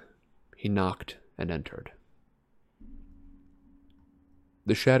breath, he knocked and entered.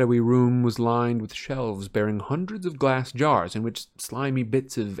 The shadowy room was lined with shelves bearing hundreds of glass jars in which slimy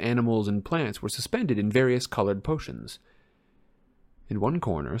bits of animals and plants were suspended in various colored potions. In one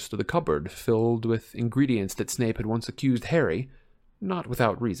corner stood a cupboard filled with ingredients that Snape had once accused Harry, not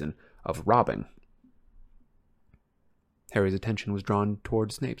without reason, of robbing. Harry's attention was drawn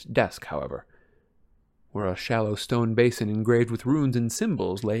toward Snape's desk, however, where a shallow stone basin engraved with runes and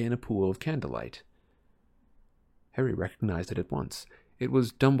symbols lay in a pool of candlelight. Harry recognized it at once. It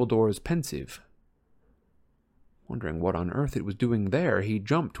was Dumbledore's pensieve. Wondering what on earth it was doing there, he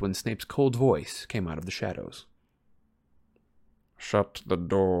jumped when Snape's cold voice came out of the shadows. "Shut the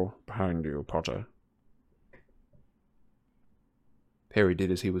door behind you, Potter." Harry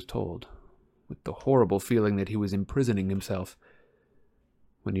did as he was told, with the horrible feeling that he was imprisoning himself.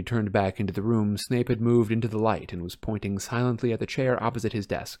 When he turned back into the room, Snape had moved into the light and was pointing silently at the chair opposite his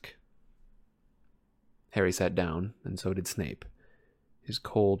desk. Harry sat down, and so did Snape, his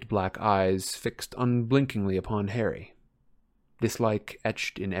cold black eyes fixed unblinkingly upon Harry, dislike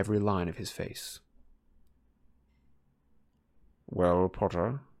etched in every line of his face. "Well,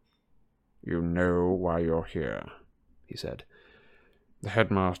 Potter, you know why you're here," he said. "The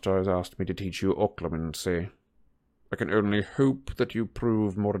headmaster has asked me to teach you occlumency. I can only hope that you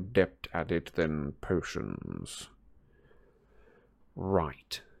prove more adept at it than potions."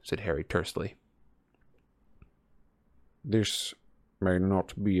 "Right," said Harry tersely. "This may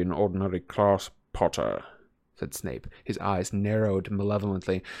not be an ordinary class, Potter," said Snape, his eyes narrowed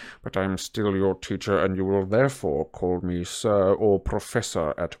malevolently. "but I am still your teacher, and you will therefore call me Sir or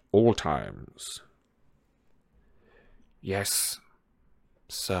Professor at all times." "Yes,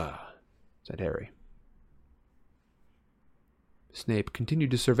 sir," said Harry. Snape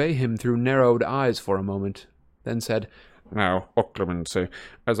continued to survey him through narrowed eyes for a moment, then said, "Now, occlumency.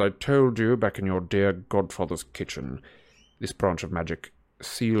 As I told you back in your dear godfather's kitchen, this branch of magic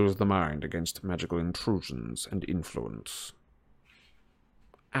seals the mind against magical intrusions and influence."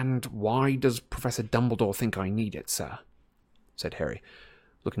 "And why does Professor Dumbledore think I need it, sir?" said Harry,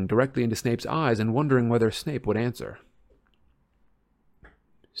 looking directly into Snape's eyes and wondering whether Snape would answer.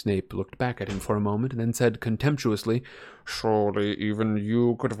 Snape looked back at him for a moment and then said contemptuously, "Surely even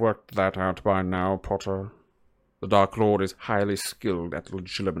you could have worked that out by now, Potter. The Dark Lord is highly skilled at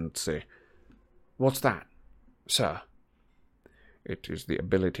legilimency." "What's that, sir?" "It is the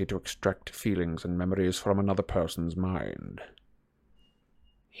ability to extract feelings and memories from another person's mind."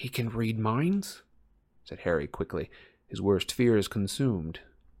 "He can read minds?" said Harry quickly, his worst fears consumed.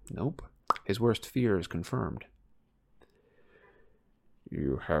 Nope, his worst fears confirmed.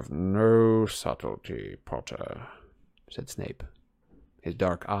 "You have no subtlety, Potter," said Snape, his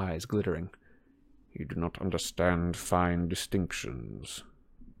dark eyes glittering. "You do not understand fine distinctions.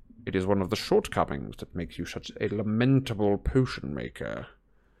 It is one of the shortcomings that makes you such a lamentable potion-maker."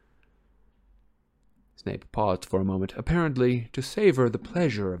 Snape paused for a moment, apparently to savor the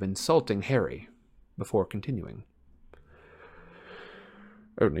pleasure of insulting Harry, before continuing.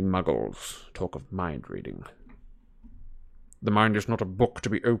 "Only muggles talk of mind-reading. The mind is not a book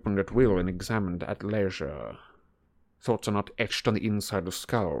to be opened at will and examined at leisure. Thoughts are not etched on the inside of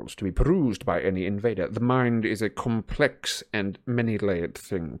skulls to be perused by any invader. The mind is a complex and many-layered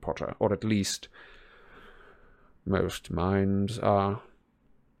thing, Potter, or at least most minds are."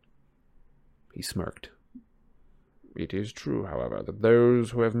 He smirked. "It is true, however, that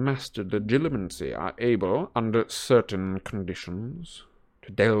those who have mastered legilimency are able, under certain conditions,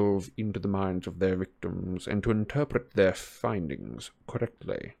 to delve into the minds of their victims and to interpret their findings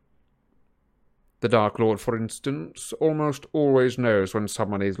correctly. The Dark Lord, for instance, almost always knows when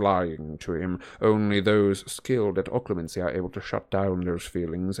someone is lying to him. Only those skilled at occlumency are able to shut down those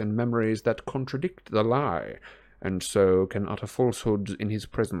feelings and memories that contradict the lie, and so can utter falsehoods in his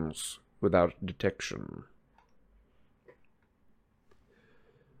presence without detection."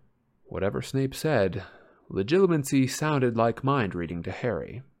 Whatever Snape said, legilimency sounded like mind-reading to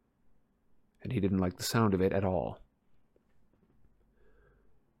Harry, and he didn't like the sound of it at all.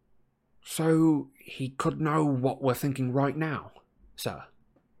 "So he could know what we're thinking right now, sir?"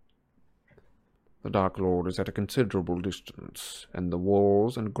 The Dark Lord is at a considerable distance, and the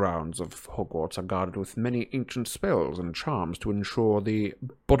walls and grounds of Hogwarts are guarded with many ancient spells and charms to ensure the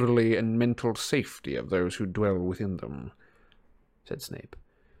bodily and mental safety of those who dwell within them," said Snape.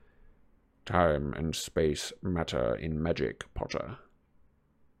 "Time and space matter in magic, Potter.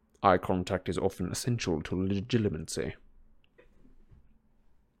 Eye contact is often essential to legitimacy."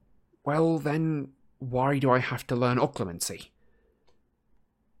 "Well, then, why do I have to learn occlumency?"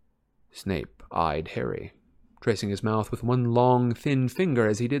 Snape eyed Harry, tracing his mouth with one long, thin finger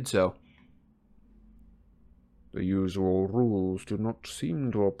as he did so. "The usual rules do not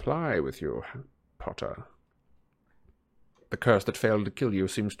seem to apply with you, Potter. The curse that failed to kill you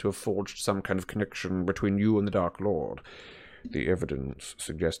seems to have forged some kind of connection between you and the Dark Lord. The evidence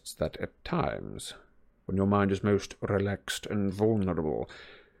suggests that at times, when your mind is most relaxed and vulnerable,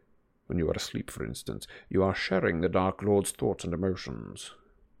 when you are asleep, for instance, you are sharing the Dark Lord's thoughts and emotions.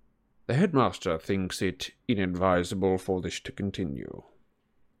 The headmaster thinks it inadvisable for this to continue.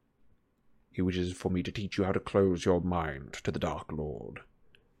 He wishes for me to teach you how to close your mind to the Dark Lord."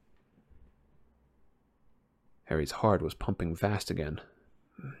 Harry's heart was pumping fast again.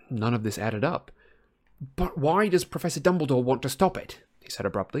 None of this added up. "But why does Professor Dumbledore want to stop it?" he said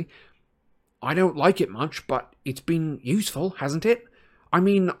abruptly. "I don't like it much, but it's been useful, hasn't it? I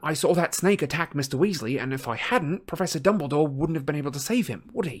mean, I saw that snake attack Mr. Weasley, and if I hadn't, Professor Dumbledore wouldn't have been able to save him,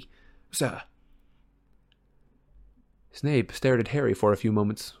 would he, sir?" Snape stared at Harry for a few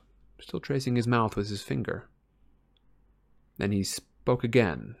moments, still tracing his mouth with his finger. Then he spoke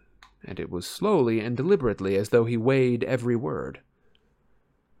again, and it was slowly and deliberately, as though he weighed every word.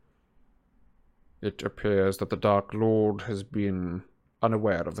 "It appears that the Dark Lord has been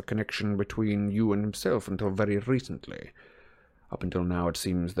unaware of the connection between you and himself until very recently. Up until now, it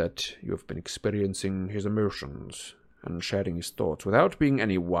seems that you have been experiencing his emotions and sharing his thoughts without being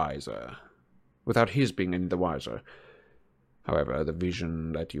any wiser. Without his being any the wiser. However, the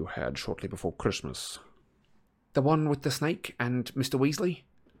vision that you had shortly before Christmas..." "The one with the snake and Mr. Weasley?"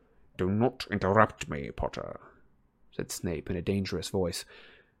 "Do not interrupt me, Potter," said Snape in a dangerous voice.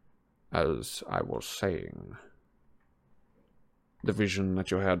 "As I was saying, the vision that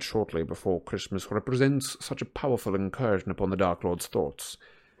you had shortly before Christmas represents such a powerful incursion upon the Dark Lord's thoughts."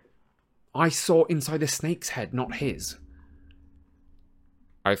 "I saw inside the snake's head, not his."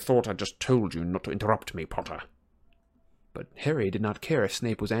 "I thought I just told you not to interrupt me, Potter." But Harry did not care if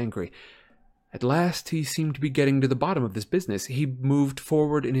Snape was angry. At last he seemed to be getting to the bottom of this business. He moved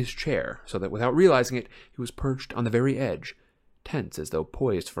forward in his chair, so that without realizing it, he was perched on the very edge, tense as though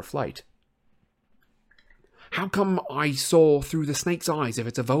poised for flight. "How come I saw through the snake's eyes if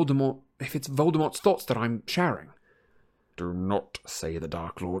it's Voldemort's thoughts that I'm sharing?" "Do not say the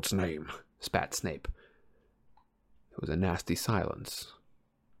Dark Lord's name," spat Snape. There was a nasty silence.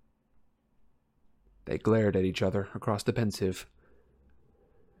 They glared at each other across the Pensieve.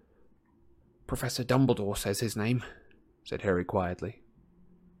 "Professor Dumbledore says his name," said Harry quietly.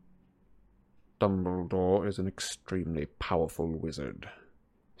 "Dumbledore is an extremely powerful wizard,"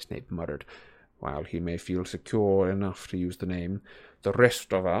 Snape muttered. "While he may feel secure enough to use the name, the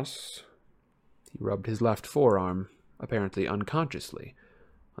rest of us..." He rubbed his left forearm, apparently unconsciously,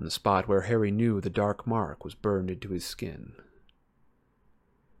 on the spot where Harry knew the dark mark was burned into his skin.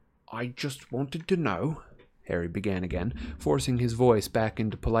 "I just wanted to know," Harry began again, forcing his voice back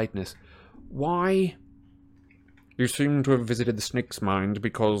into politeness, "why..." "You seem to have visited the snake's mind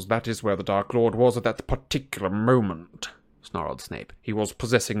because that is where the Dark Lord was at that particular moment," snarled Snape. "He was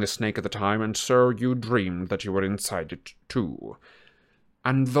possessing the snake at the time, and so you dreamed that you were inside it too."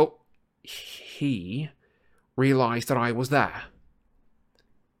 "And he realized that I was there?"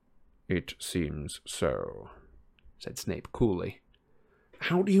 "It seems so," said Snape coolly.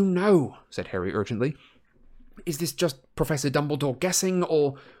 "How do you know?" said Harry urgently. "Is this just Professor Dumbledore guessing,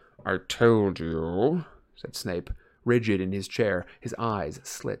 or..." "I told you," said Snape, rigid in his chair, his eyes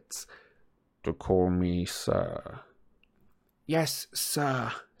slits, "to call me sir." "Yes,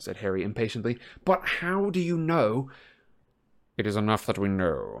 sir," said Harry impatiently. "But how do you know..." "It is enough that we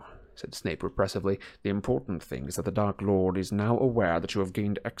know," said Snape repressively. "The important thing is that the Dark Lord is now aware that you have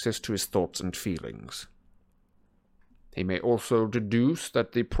gained access to his thoughts and feelings. He may also deduce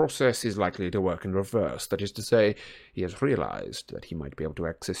that the process is likely to work in reverse. That is to say, he has realized that he might be able to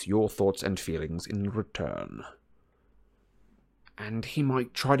access your thoughts and feelings in return." "And he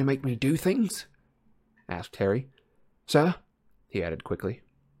might try to make me do things?" asked Harry. "Sir?" he added quickly.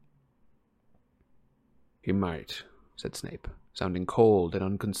 "He might," said Snape, sounding cold and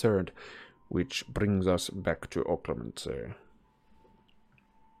unconcerned. "Which brings us back to occlumency."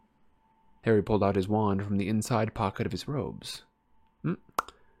 Harry pulled out his wand from the inside pocket of his robes.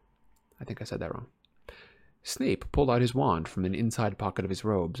 I think I said that wrong. Snape pulled out his wand from an inside pocket of his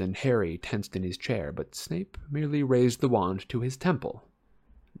robes, and Harry tensed in his chair, but Snape merely raised the wand to his temple,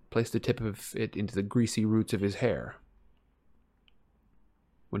 placed the tip of it into the greasy roots of his hair.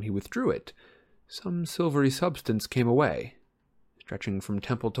 When he withdrew it, some silvery substance came away, stretching from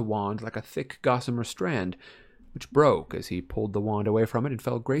temple to wand like a thick gossamer strand, which broke as he pulled the wand away from it and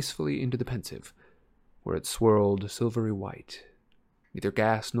fell gracefully into the pensive, where it swirled silvery white, neither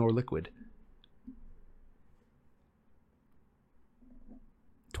gas nor liquid.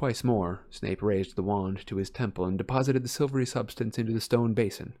 Twice more, Snape raised the wand to his temple and deposited the silvery substance into the stone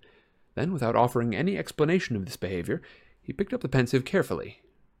basin. Then, without offering any explanation of this behavior, he picked up the pensive carefully,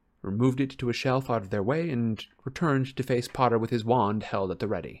 removed it to a shelf out of their way, and returned to face Potter with his wand held at the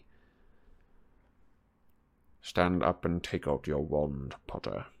ready. Stand up and take out your wand,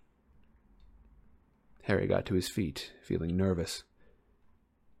 Potter. Harry got to his feet, feeling nervous.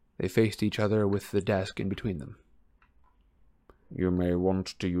 They faced each other with the desk in between them. You may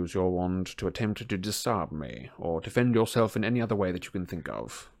want to use your wand to attempt to disarm me, or defend yourself in any other way that you can think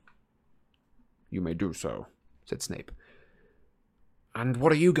of. You may do so, said Snape. And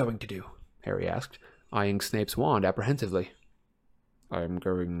what are you going to do? Harry asked, eyeing Snape's wand apprehensively. I am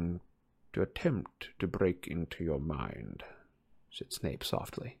going to attempt to break into your mind, said Snape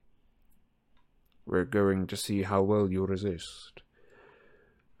softly. We're going to see how well you resist.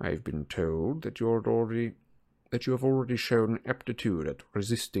 I've been told that you have already shown aptitude at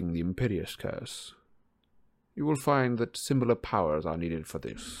resisting the Imperius Curse. You will find that similar powers are needed for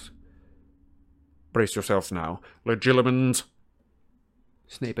this. Brace yourselves now, Legilimens!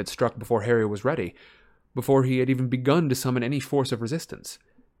 Snape had struck before Harry was ready, before he had even begun to summon any force of resistance.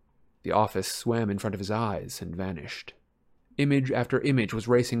 The office swam in front of his eyes and vanished. Image after image was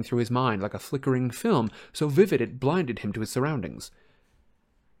racing through his mind like a flickering film, so vivid it blinded him to his surroundings.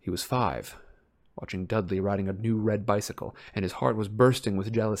 He was 5, watching Dudley riding a new red bicycle, and his heart was bursting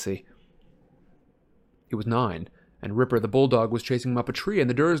with jealousy. He was 9, and Ripper the bulldog was chasing him up a tree, and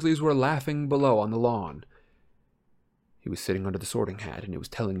the Dursleys were laughing below on the lawn. He was sitting under the Sorting Hat, and it was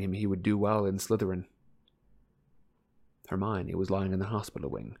telling him he would do well in Slytherin. Hermione was lying in the hospital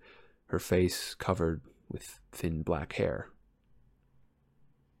wing, her face covered with thin black hair.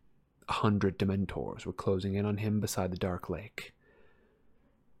 100 Dementors were closing in on him beside the dark lake.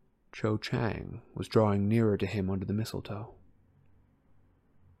 Cho Chang was drawing nearer to him under the mistletoe.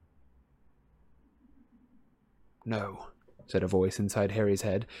 No, said a voice inside Harry's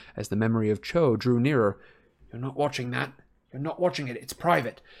head as the memory of Cho drew nearer. You're not watching that. You're not watching it. It's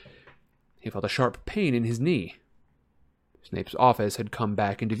private. He felt a sharp pain in his knee. Snape's office had come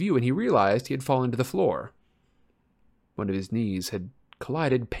back into view, and he realized he had fallen to the floor. One of his knees had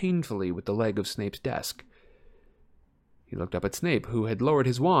collided painfully with the leg of Snape's desk. He looked up at Snape, who had lowered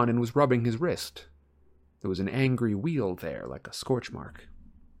his wand and was rubbing his wrist. There was an angry wheal there, like a scorch mark.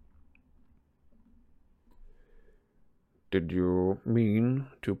 Did you mean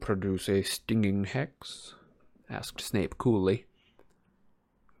to produce a stinging hex? Asked Snape coolly.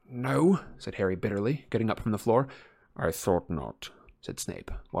 No, said Harry bitterly, getting up from the floor. I thought not, said Snape,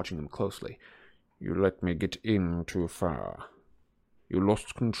 watching him closely. You let me get in too far. You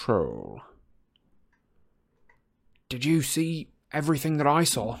lost control. Did you see everything that I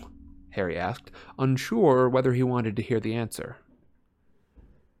saw? Harry asked, unsure whether he wanted to hear the answer.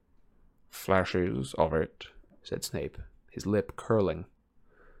 Flashes of it, said Snape, his lip curling.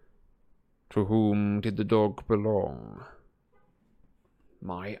 To whom did the dog belong?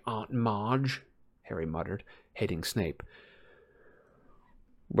 My Aunt Marge, Harry muttered, hating Snape.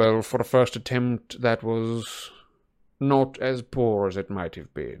 Well, for a first attempt, that was not as poor as it might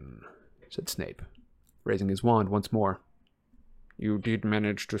have been, said Snape, raising his wand once more. You did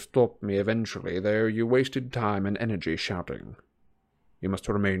manage to stop me eventually, though you wasted time and energy shouting. You must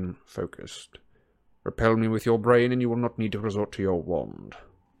remain focused. Repel me with your brain, and you will not need to resort to your wand.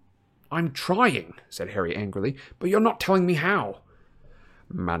 I'm trying, said Harry angrily, but you're not telling me how.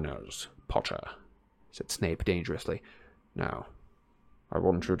 Manners, Potter, said Snape dangerously. Now, I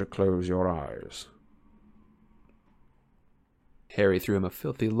want you to close your eyes. Harry threw him a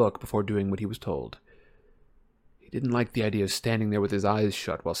filthy look before doing what he was told. He didn't like the idea of standing there with his eyes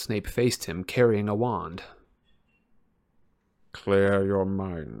shut while Snape faced him, carrying a wand. Clear your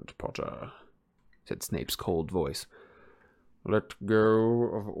mind, Potter, said Snape's cold voice. Let go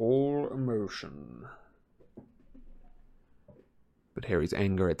of all emotion. But Harry's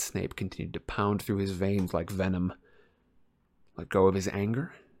anger at Snape continued to pound through his veins like venom. Let go of his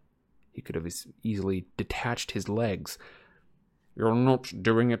anger? He could have easily detached his legs. You're not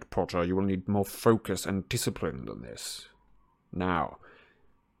doing it, Potter. You will need more focus and discipline than this. Now,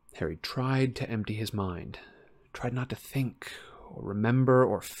 Harry tried to empty his mind, tried not to think, or remember,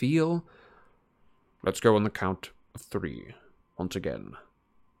 or feel. Let's go on the count of 3, once again.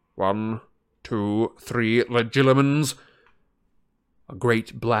 1, 2, 3, legilimens! A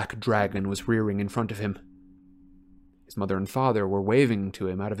great black dragon was rearing in front of him. His mother and father were waving to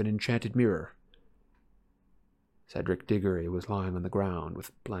him out of an enchanted mirror. Cedric Diggory was lying on the ground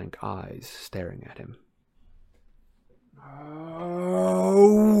with blank eyes staring at him.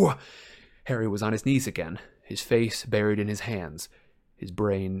 Oh! Harry was on his knees again, his face buried in his hands, his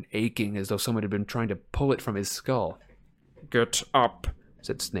brain aching as though someone had been trying to pull it from his skull. Get up,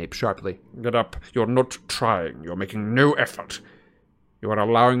 said Snape sharply. Get up. You're not trying. You're making no effort. You are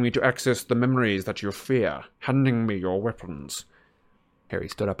allowing me to access the memories that you fear, handing me your weapons. Harry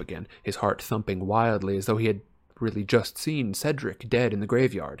stood up again, his heart thumping wildly as though he had really just seen Cedric dead in the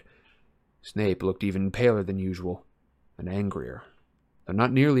graveyard. Snape looked even paler than usual, and angrier, though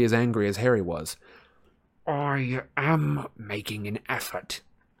not nearly as angry as Harry was. I am making an effort,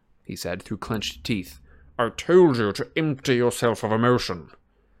 he said through clenched teeth. I told you to empty yourself of emotion.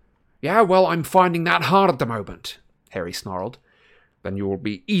 Yeah, well, I'm finding that hard at the moment, Harry snarled. Then you will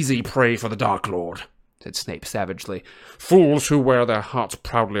be easy prey for the Dark Lord, said Snape savagely. Fools who wear their hearts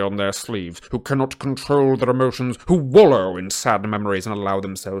proudly on their sleeves, who cannot control their emotions, who wallow in sad memories and allow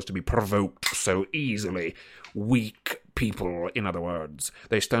themselves to be provoked so easily. Weak people, in other words.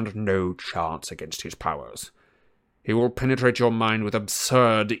 They stand no chance against his powers. He will penetrate your mind with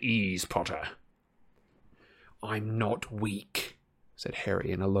absurd ease, Potter. I'm not weak, said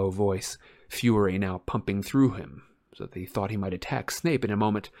Harry in a low voice, fury now pumping through him, so that he thought he might attack Snape in a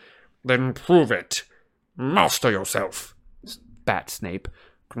moment. Then prove it. Master yourself, spat Snape.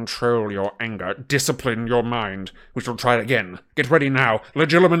 Control your anger. Discipline your mind. We shall try it again. Get ready now.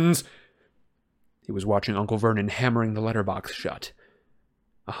 Legilimens! He was watching Uncle Vernon hammering the letterbox shut.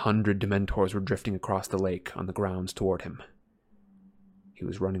 100 Dementors were drifting across the lake on the grounds toward him. He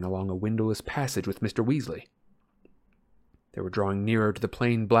was running along a windowless passage with Mr. Weasley. They were drawing nearer to the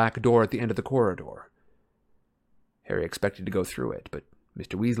plain black door at the end of the corridor. Harry expected to go through it, but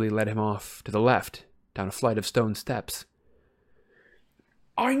Mr. Weasley led him off to the left, down a flight of stone steps.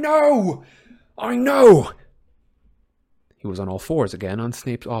 I know! I know! He was on all fours again on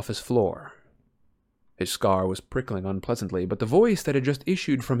Snape's office floor. His scar was prickling unpleasantly, but the voice that had just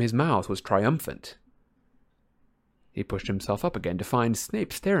issued from his mouth was triumphant. He pushed himself up again to find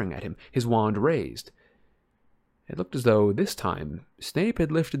Snape staring at him, his wand raised. It looked as though, this time, Snape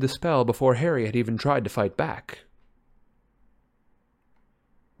had lifted the spell before Harry had even tried to fight back.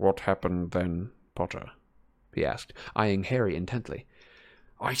 What happened then, Potter? He asked, eyeing Harry intently.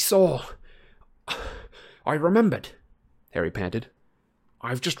 I remembered, Harry panted.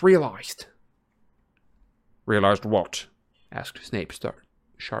 I've just realized. Realized what? Asked Snape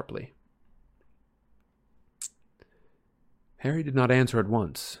sharply. Harry did not answer at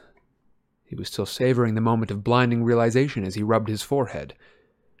once. He was still savoring the moment of blinding realization as he rubbed his forehead.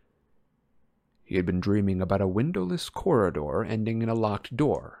 He had been dreaming about a windowless corridor ending in a locked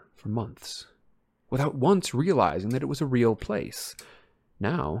door for months, without once realizing that it was a real place.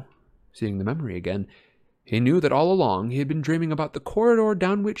 Now, seeing the memory again, he knew that all along he had been dreaming about the corridor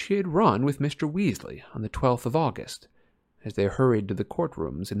down which he had run with Mr. Weasley on the 12th of August, as they hurried to the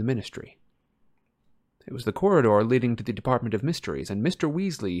courtrooms in the Ministry. It was the corridor leading to the Department of Mysteries, and Mr.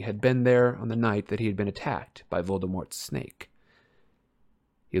 Weasley had been there on the night that he had been attacked by Voldemort's snake.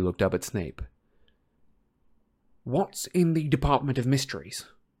 He looked up at Snape. What's in the Department of Mysteries?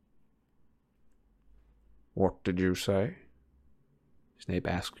 What did you say? Snape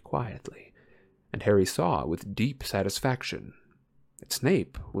asked quietly, and Harry saw with deep satisfaction that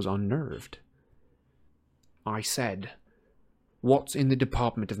Snape was unnerved. I said, what's in the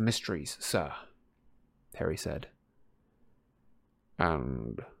Department of Mysteries, sir? Harry said.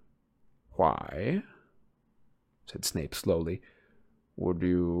 And why, said Snape slowly, would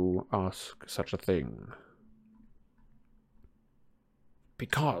you ask such a thing?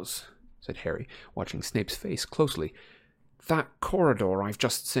 Because, said Harry, watching Snape's face closely, that corridor I've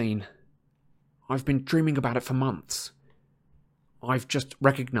just seen, I've been dreaming about it for months. I've just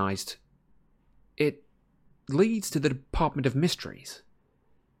recognized it leads to the Department of Mysteries.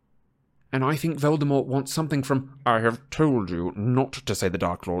 And I think Voldemort wants something from... I have told you not to say the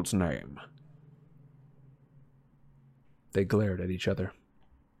Dark Lord's name. They glared at each other.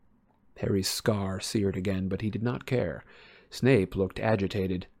 Harry's scar seared again, but he did not care. Snape looked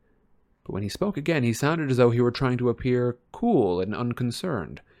agitated. But when he spoke again, he sounded as though he were trying to appear cool and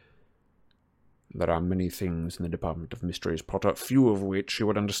unconcerned. There are many things in the Department of Mysteries, Potter, few of which you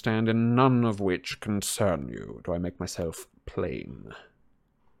would understand and none of which concern you. Do I make myself plain?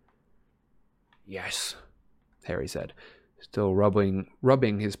 Yes, Harry said, still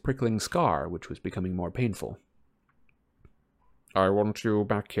rubbing his prickling scar, which was becoming more painful. I want you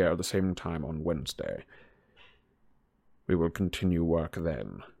back here at the same time on Wednesday. We will continue work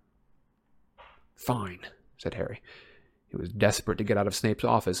then. Fine, said Harry. He was desperate to get out of Snape's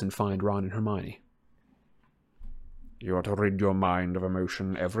office and find Ron and Hermione. You are to rid your mind of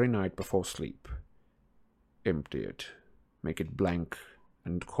emotion every night before sleep. Empty it. Make it blank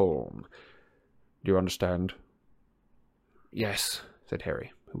and calm. Do you understand? Yes, said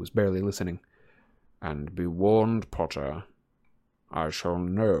Harry, who was barely listening. And be warned, Potter. I shall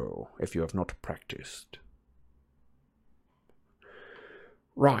know if you have not practiced.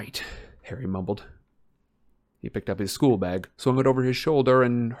 Right, Harry mumbled. He picked up his school bag, swung it over his shoulder,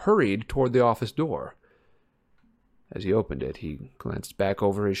 and hurried toward the office door. As he opened it, he glanced back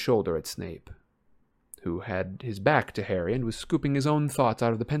over his shoulder at Snape, who had his back to Harry and was scooping his own thoughts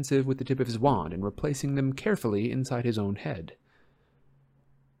out of the pensive with the tip of his wand and replacing them carefully inside his own head.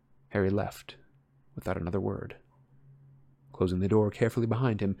 Harry left, without another word, closing the door carefully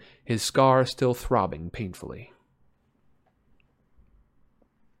behind him, his scar still throbbing painfully.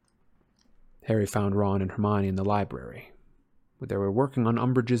 Harry found Ron and Hermione in the library, where they were working on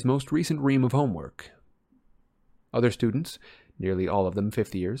Umbridge's most recent ream of homework. Other students, nearly all of them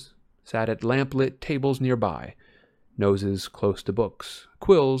fifth years, sat at lamp-lit tables nearby, noses close to books,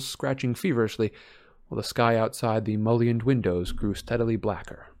 quills scratching feverishly, while the sky outside the mullioned windows grew steadily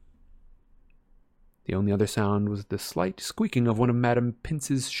blacker. The only other sound was the slight squeaking of one of Madame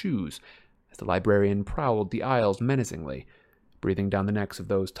Pince's shoes, as the librarian prowled the aisles menacingly, breathing down the necks of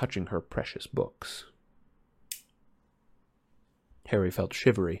those touching her precious books. Harry felt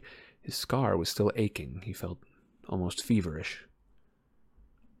shivery. His scar was still aching. He felt almost feverish.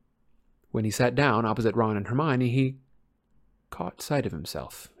 When he sat down opposite Ron and Hermione, he caught sight of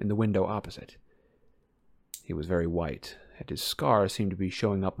himself in the window opposite. He was very white, and his scar seemed to be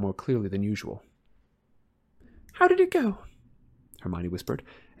showing up more clearly than usual. "How did it go?" Hermione whispered,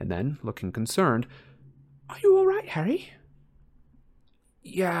 and then, looking concerned, "Are you all right, Harry?"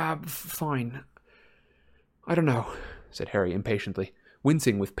 "Yeah, fine. I don't know," said Harry impatiently,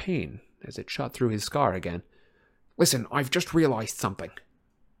 wincing with pain as it shot through his scar again. "Listen, I've just realized something."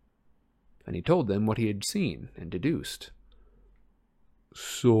 And he told them what he had seen and deduced.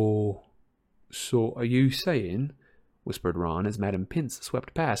 So are you saying," whispered Ron as Madame Pince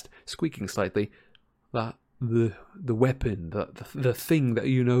swept past, squeaking slightly, "that the weapon, the thing that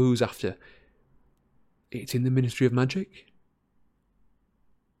you know who's after, it's in the Ministry of Magic?"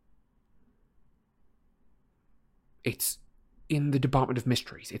 "It's in the Department of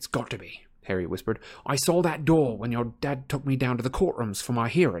Mysteries. It's got to be," Harry whispered. "I saw that door when your dad took me down to the courtrooms for my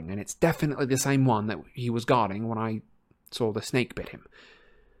hearing, and it's definitely the same one that he was guarding when I saw the snake bit him."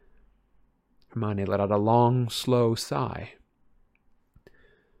 Hermione let out a long, slow sigh.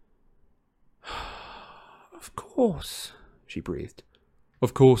 "Of course," she breathed.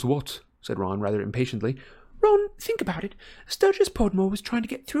 "Of course what?" said Ron rather impatiently. "Ron, think about it. Sturgis Podmore was trying to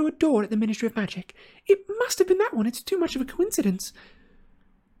get through a door at the Ministry of Magic. It must have been that one. It's too much of a coincidence."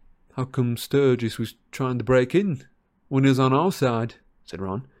 "How come Sturgis was trying to break in when he was on our side?" said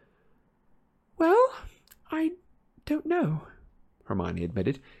Ron. "Well, I don't know," Hermione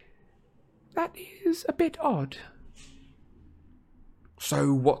admitted. "That is a bit odd."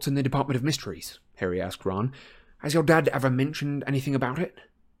 "So what's in the Department of Mysteries?" Harry asked Ron. "Has your dad ever mentioned anything about it?"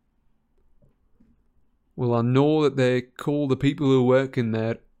 "Well, I know that they call the people who work in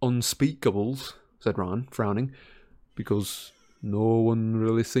there unspeakables," said Ron, frowning, "because no one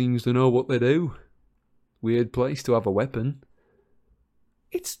really seems to know what they do. Weird place to have a weapon."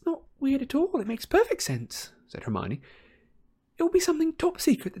 "It's not weird at all. It makes perfect sense," said Hermione. "It will be something top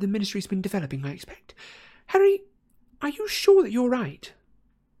secret that the Ministry's been developing, I expect. Harry, are you sure that you're right?"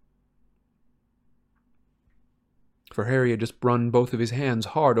 For Harry had just run both of his hands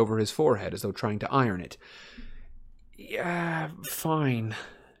hard over his forehead as though trying to iron it. "Yeah, fine,"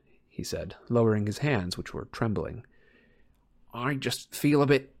 he said, lowering his hands, which were trembling. "I just feel a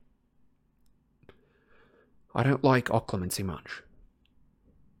bit... I don't like occlumency much."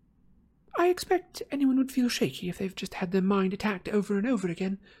 "I expect anyone would feel shaky if they've just had their mind attacked over and over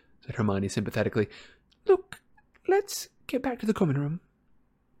again," said Hermione sympathetically. "Look, let's get back to the common room.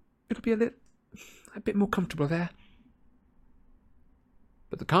 It'll be a bit more comfortable there."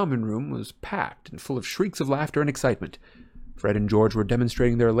 But the common room was packed and full of shrieks of laughter and excitement. Fred and George were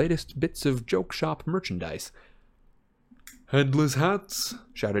demonstrating their latest bits of joke shop merchandise. "Headless hats!"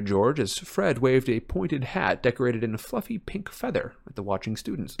 shouted George as Fred waved a pointed hat decorated in a fluffy pink feather at the watching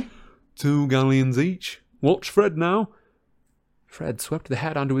students. "2 galleons each. Watch Fred now." Fred swept the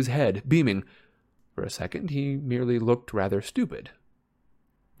hat onto his head, beaming. For a second, he merely looked rather stupid.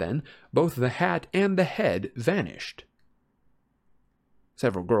 Then, both the hat and the head vanished.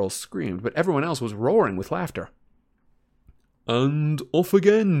 Several girls screamed, but everyone else was roaring with laughter. "And off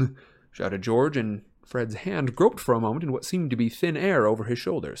again!" shouted George, and Fred's hand groped for a moment in what seemed to be thin air over his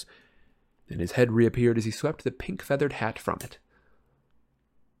shoulders. Then his head reappeared as he swept the pink feathered hat from it.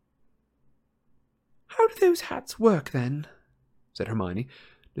 "How do those hats work, then?" said Hermione,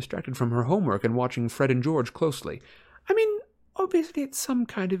 distracted from her homework and watching Fred and George closely. "I mean, obviously it's some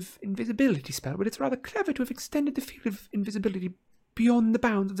kind of invisibility spell, but it's rather clever to have extended the field of invisibility beyond the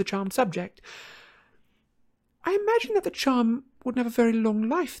bounds of the charmed subject. I imagine that the charm wouldn't have a very long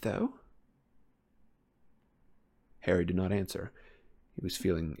life, though." Harry did not answer. He was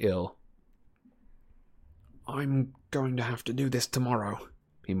feeling ill. "I'm going to have to do this tomorrow,"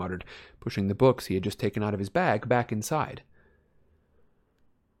 he muttered, pushing the books he had just taken out of his bag back inside.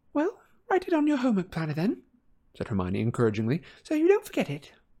 "Well, write it on your homework planner, then," said Hermione encouragingly, "so you don't forget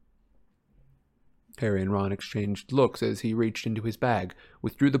it." Harry and Ron exchanged looks as he reached into his bag,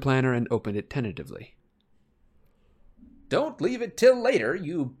 withdrew the planner, and opened it tentatively. "Don't leave it till later,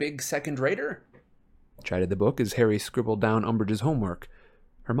 you big second-rater," chided the book as Harry scribbled down Umbridge's homework.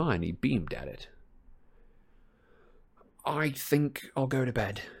 Hermione beamed at it. "I think I'll go to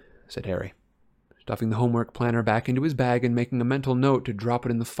bed," said Harry, stuffing the homework planner back into his bag and making a mental note to drop it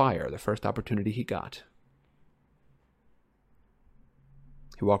in the fire the first opportunity he got.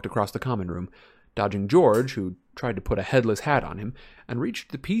 He walked across the common room, dodging George, who tried to put a headless hat on him, and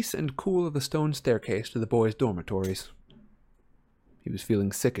reached the peace and cool of the stone staircase to the boys' dormitories. He was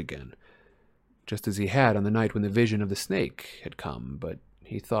feeling sick again, just as he had on the night when the vision of the snake had come, but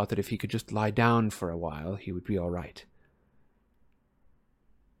he thought that if he could just lie down for a while, he would be all right.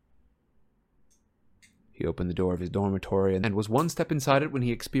 He opened the door of his dormitory and was one step inside it when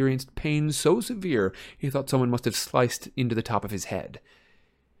he experienced pain so severe he thought someone must have sliced into the top of his head.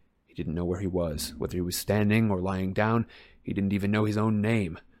 He didn't know where he was, whether he was standing or lying down. He didn't even know his own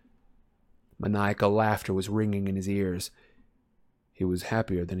name. Maniacal laughter was ringing in his ears. He was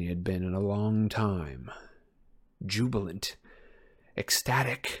happier than he had been in a long time. Jubilant,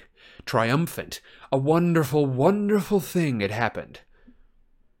 ecstatic, triumphant. A wonderful, wonderful thing had happened.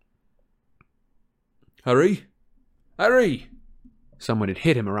 "Harry? Harry!" Someone had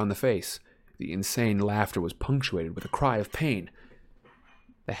hit him around the face. The insane laughter was punctuated with a cry of pain.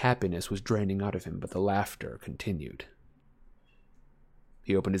 The happiness was draining out of him, but the laughter continued.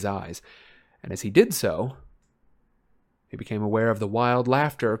 He opened his eyes, and as he did so, he became aware of the wild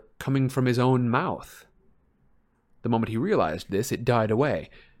laughter coming from his own mouth. The moment he realized this, it died away.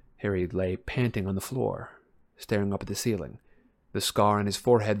 Harry lay panting on the floor, staring up at the ceiling, the scar on his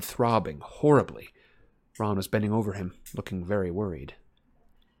forehead throbbing horribly. Ron was bending over him, looking very worried.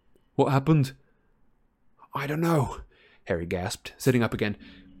 "What happened?" "I don't know," Harry gasped, sitting up again.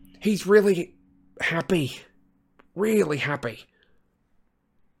 "He's really happy. Really happy."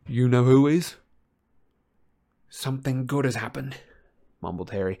 "You know who is?" "Something good has happened,"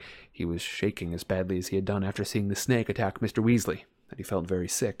 mumbled Harry. He was shaking as badly as he had done after seeing the snake attack Mr. Weasley, and he felt very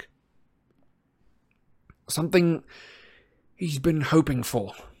sick. "Something he's been hoping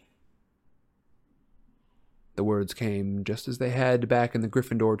for." The words came just as they had back in the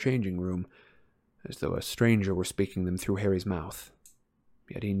Gryffindor changing room, as though a stranger were speaking them through Harry's mouth.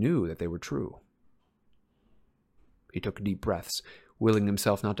 Yet he knew that they were true. He took deep breaths, willing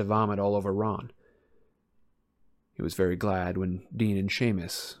himself not to vomit all over Ron. He was very glad that Dean and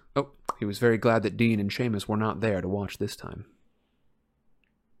Seamus were not there to watch this time.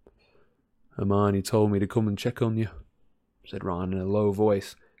 "Hermione told me to come and check on you," said Ron in a low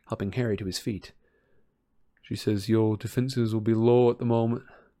voice, helping Harry to his feet. "She says your defenses will be low at the moment,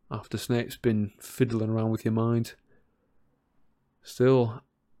 after Snape's been fiddling around with your mind. Still,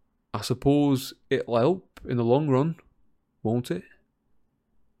 I suppose it'll help in the long run, won't it?"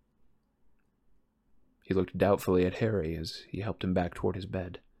 He looked doubtfully at Harry as he helped him back toward his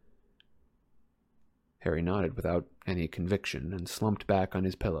bed. Harry nodded without any conviction and slumped back on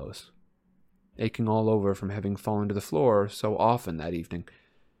his pillows, aching all over from having fallen to the floor so often that evening,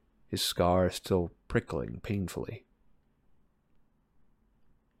 his scar still prickling painfully.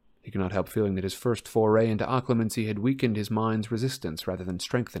 He could not help feeling that his first foray into occlumency had weakened his mind's resistance rather than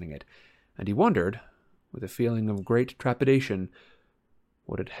strengthening it, and he wondered, with a feeling of great trepidation,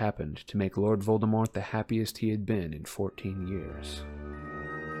 what had happened to make Lord Voldemort the happiest he had been in 14 years.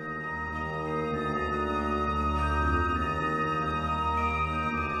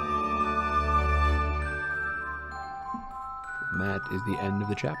 And that is the end of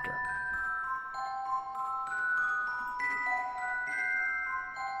the chapter.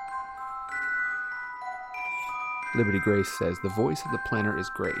 Liberty Grace says, the voice of the planner is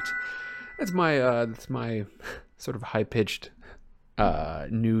great. That's my sort of high-pitched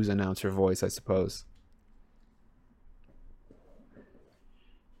news announcer voice, I suppose.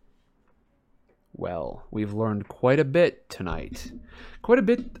 Well, we've learned quite a bit tonight. Quite a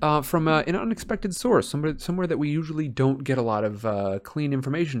bit from an unexpected source, somewhere that we usually don't get a lot of clean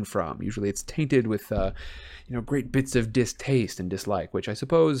information from. Usually it's tainted with, great bits of distaste and dislike, which I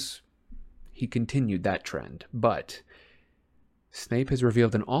suppose he continued that trend. But Snape has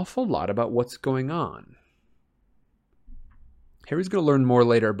revealed an awful lot about what's going on. Harry's going to learn more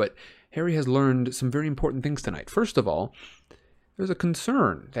later, but Harry has learned some very important things tonight. First of all, there's a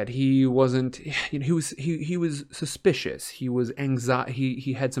concern that he wasn't. He was suspicious. He was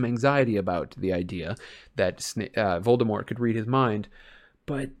He had some anxiety about the idea that Voldemort could read his mind,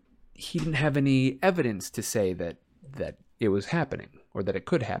 but he didn't have any evidence to say that it was happening or that it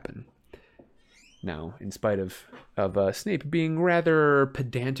could happen. Now, in spite of Snape being rather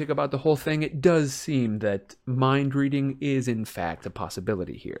pedantic about the whole thing, it does seem that mind reading is in fact a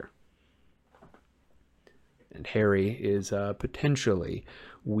possibility here. And Harry is potentially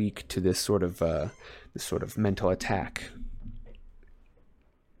weak to this sort of mental attack.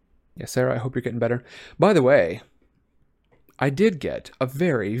 Yeah, Sarah, I hope you're getting better. By the way, I did get a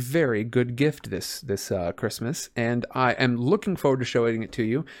very, very good gift this Christmas, and I am looking forward to showing it to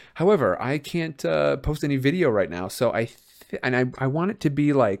you. However, I can't post any video right now, so I want it to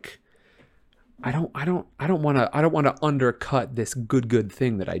be like I don't want to undercut this good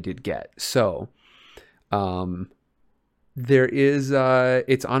thing that I did get. So. There is,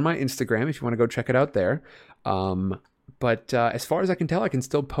 it's on my Instagram if you want to go check it out there. But as far as I can tell, I can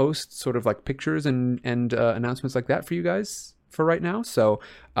still post sort of like pictures and announcements like that for you guys for right now. So,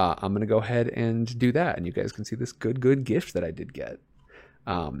 I'm going to go ahead and do that, and you guys can see this good gift that I did get.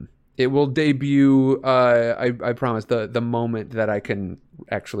 It will debut, I promise, the moment that I can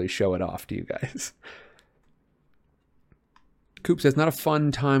actually show it off to you guys. Coop says, not a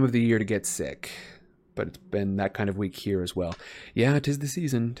fun time of the year to get sick. But it's been that kind of week here as well. Yeah, 'tis the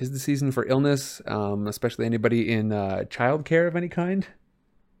season. 'Tis the season for illness, especially anybody in childcare of any kind.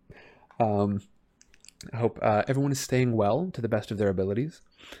 I hope everyone is staying well to the best of their abilities.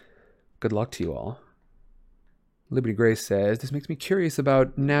 Good luck to you all. Liberty Grace says, this makes me curious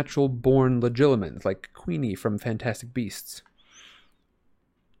about natural-born legilimens, like Queenie from Fantastic Beasts.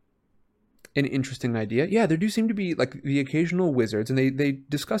 An interesting idea. Yeah, there do seem to be like the occasional wizards, and they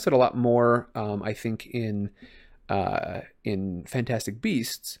discuss it a lot more, I think, in Fantastic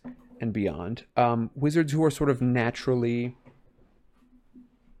Beasts and beyond. Wizards who are sort of naturally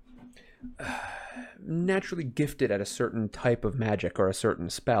gifted at a certain type of magic or a certain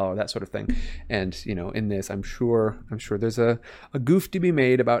spell or that sort of thing. And in this, I'm sure there's a goof to be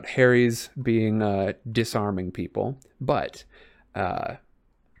made about Harry's being disarming people, but.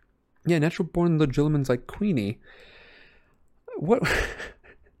 Yeah, natural-born legilimens like Queenie. What?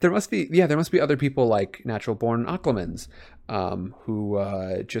 There must be other people like natural-born Occlumens, who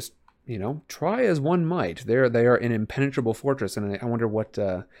just try as one might. They are an impenetrable fortress, and I wonder what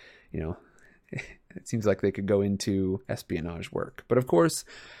it seems like they could go into espionage work. But of course,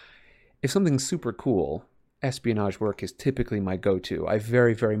 if something's super cool, espionage work is typically my go-to. I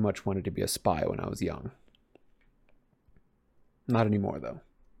very, very much wanted to be a spy when I was young. Not anymore, though.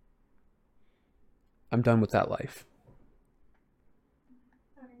 I'm done with that life.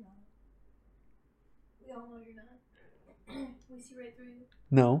 I don't know. We all know you're not. We see right through you.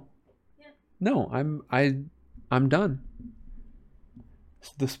 No. Yeah. No, I'm done.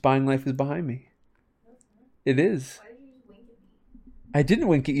 The spying life is behind me. No, it's not. It is. Why did you just wink at me? I didn't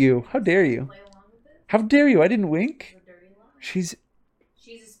wink at you. How dare you? Play along with it? How dare you? I didn't wink. It's a dirty lie. She's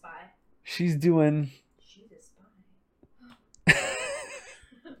She's a spy. doing She's a spy.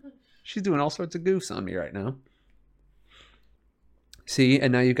 she's doing all sorts of goofs on me right now. See,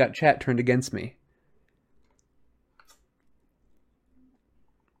 and now you've got chat turned against me.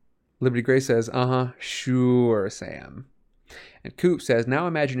 Liberty Gray says, sure, Sam. And Coop says, now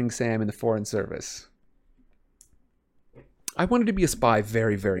imagining Sam in the Foreign Service. I wanted to be a spy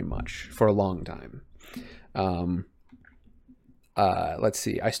very, very much for a long time. Let's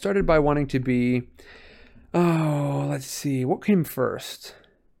see. I started by wanting to be... let's see. What came first?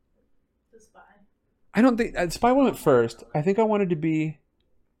 The spy. I don't think... spy went first. I think I wanted to be...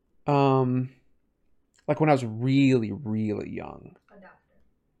 like when I was really, really young. A doctor.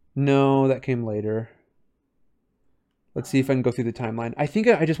 No, that came later. Let's see if I can go through the timeline. I think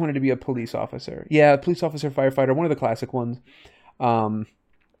I just wanted to be a police officer. Yeah, police officer, firefighter, one of the classic ones.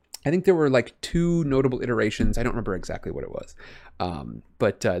 I think there were like 2 notable iterations. I don't remember exactly what it was.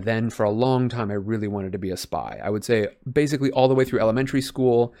 But then for a long time, I really wanted to be a spy. I would say basically all the way through elementary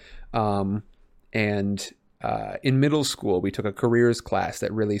school. And in middle school, we took a careers class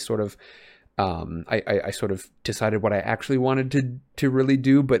that really sort of, I sort of decided what I actually wanted to really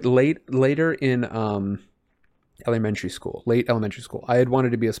do. But later in late elementary school, I had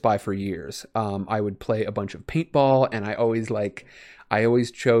wanted to be a spy for years. I would play a bunch of paintball, and I always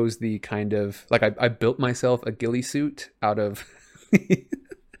chose the kind of, like, I built myself a ghillie suit out of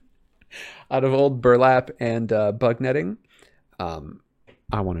out of old burlap and bug netting. I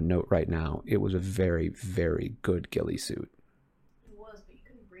want to note right now, it was a very, very good ghillie suit. It was, but you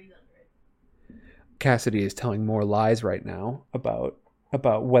couldn't breathe under it. Cassidy is telling more lies right now about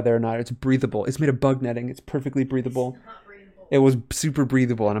whether or not it's breathable. It's made of bug netting. It's perfectly breathable. It's not breathable. It was super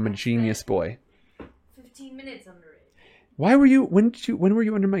breathable, and I'm a genius boy. 15 minutes under it. When were you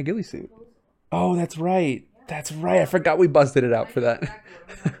under my ghillie suit? Oh, that's right. That's right. I forgot we busted it out for that.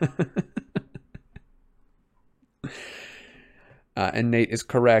 And Nate is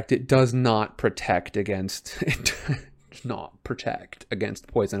correct. It does not protect against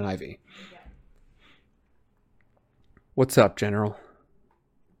poison ivy. What's up, General?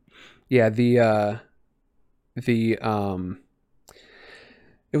 Yeah, it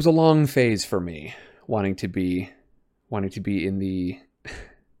was a long phase for me wanting to be in the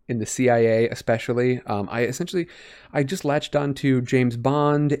CIA, especially. I just latched on to James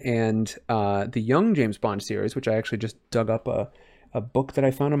Bond and the Young James Bond series, which I actually just dug up a book that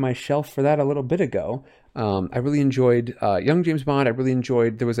I found on my shelf for that a little bit ago. I really enjoyed Young James Bond. I really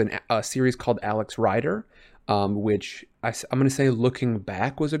enjoyed, there was a series called Alex Rider, which I'm going to say, looking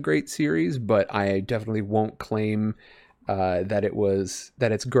back, was a great series, but I definitely won't claim that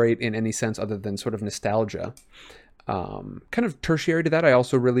it's great in any sense other than sort of nostalgia. Kind of tertiary to that, I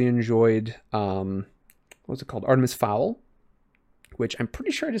also really enjoyed, what's it called? Artemis Fowl, which I'm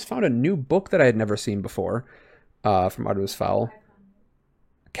pretty sure I just found a new book that I had never seen before, from Artemis Fowl.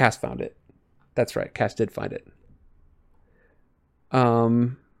 Cass found it. That's right. Cass did find it.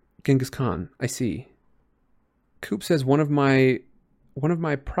 Genghis Khan. I see. Coop says one of my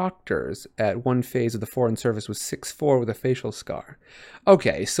proctors at one phase of the Foreign Service was 6'4" with a facial scar.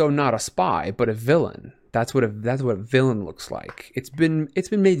 Okay, so not a spy, but a villain. That's what a villain looks like. It's been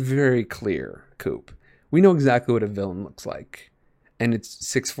made very clear, Coop. We know exactly what a villain looks like, and it's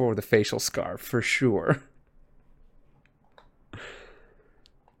 6'4" with a facial scar for sure.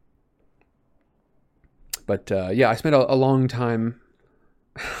 But yeah, I spent a long time.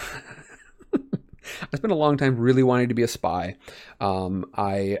 I spent a long time really wanting to be a spy. Oh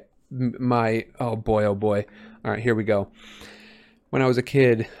boy. All right, here we go. When I was a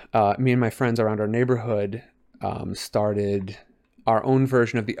kid, me and my friends around our neighborhood started our own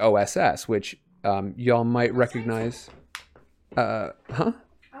version of the OSS, which y'all might recognize. Outdoor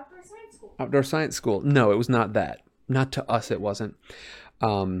Science School. Outdoor Science School. No, it was not that. Not to us, it wasn't.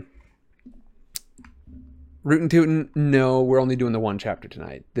 Rootin' Tootin', no, we're only doing the one chapter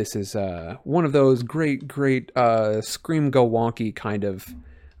tonight. This is one of those great scream go wonky kind of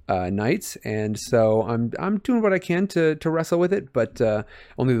nights, and so I'm doing what I can to wrestle with it, but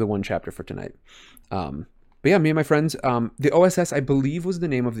only the one chapter for tonight. But yeah, me and my friends, the OSS, I believe, was the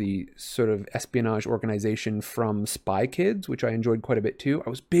name of the sort of espionage organization from Spy Kids, which I enjoyed quite a bit too. I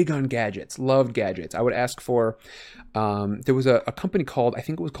was big on gadgets, loved gadgets. I would ask for, there was a company called, I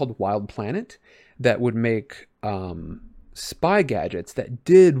think it was called Wild Planet, that would make spy gadgets that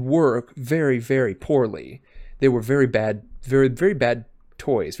did work very, very poorly. They were very bad, very, very bad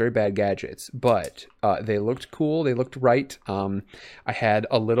toys, very bad gadgets, but they looked cool. They looked right. I had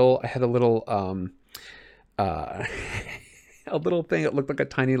a little a little thing that looked like a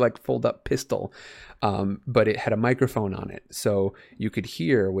tiny, like, fold up pistol, but it had a microphone on it, so you could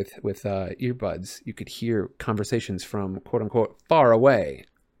hear with earbuds. You could hear conversations from quote unquote far away.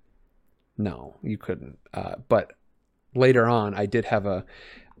 No, you couldn't. But later on, I did have a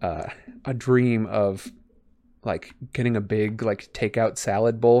dream of, like, getting a big, like, takeout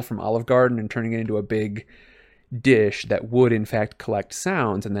salad bowl from Olive Garden and turning it into a big dish that would in fact collect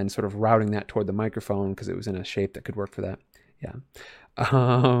sounds, and then sort of routing that toward the microphone because it was in a shape that could work for that. Yeah.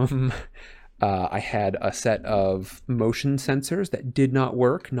 I had a set of motion sensors that did not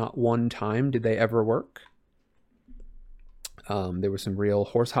work. Not one time did they ever work. There was some real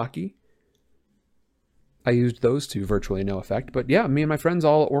horse hockey. I used those to virtually no effect. But yeah, me and my friends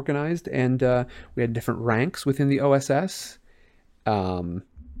all organized, and we had different ranks within the OSS.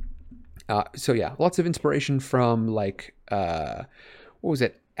 So yeah, lots of inspiration from, like, what was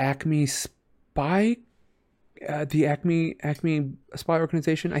it? Acme Spy the Acme spy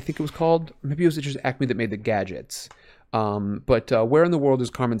organization, I think it was called. Maybe it was just Acme that made the gadgets. But Where in the World is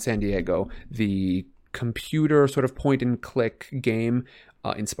Carmen Sandiego? The computer sort of point and click game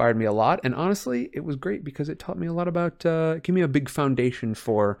inspired me a lot, and honestly, it was great because it taught me a lot about, gave me a big foundation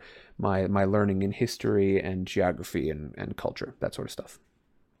for my learning in history and geography and culture, that sort of stuff.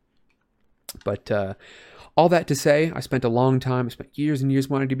 But all that to say, I spent a long time, I spent years and years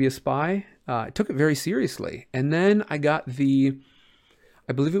wanting to be a spy. I took it very seriously, and then I got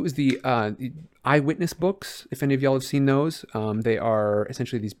I believe it was the Eyewitness books, if any of y'all have seen those. They are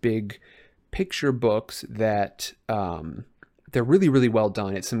essentially these big picture books that they're really, really well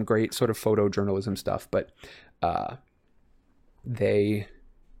done. It's some great sort of photojournalism stuff, but they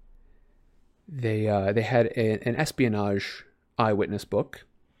had an espionage eyewitness book,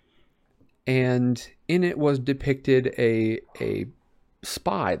 and in it was depicted a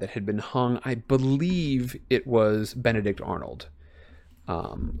spy that had been hung. I believe it was Benedict Arnold.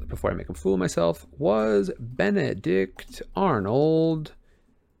 Before I make a fool of myself, was Benedict Arnold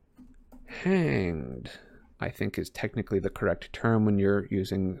hanged? I think is technically the correct term when you're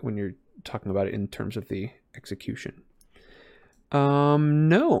talking about it in terms of the execution.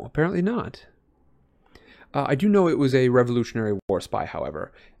 No, apparently not. I do know it was a Revolutionary War spy,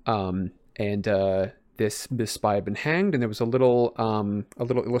 however, and this spy had been hanged, and there was a little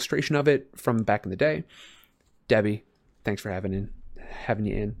illustration of it from back in the day. Debbie, thanks for having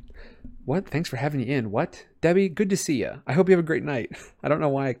you in. What? Thanks for having you in. What? Debbie, good to see you. I hope you have a great night. I don't know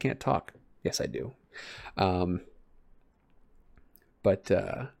why I can't talk. Yes, I do. But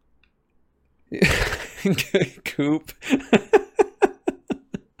Coop.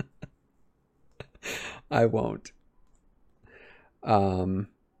 I won't.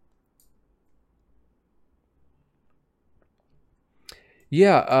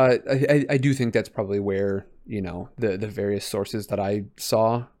 Yeah, I do think that's probably where, the various sources that I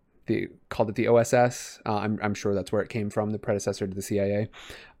saw, they called it the OSS. I'm sure that's where it came from, the predecessor to the CIA.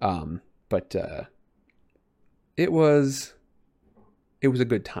 But it was a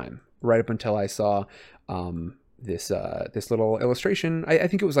good time right up until I saw this little illustration. I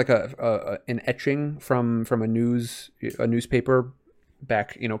think it was like an etching from a newspaper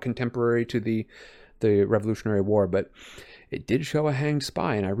back, contemporary to the Revolutionary War, but it did show a hanged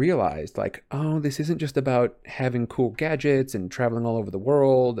spy, and I realized, like, oh, this isn't just about having cool gadgets and traveling all over the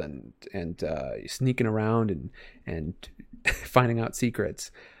world and sneaking around and finding out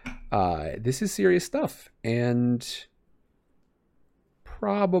secrets. This is serious stuff, and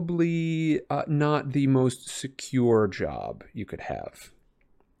probably not the most secure job you could have.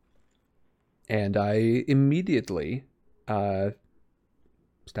 And I immediately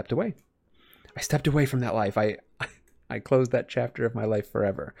stepped away. I stepped away from that life. I closed that chapter of my life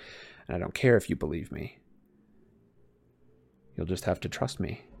forever. And I don't care if you believe me. You'll just have to trust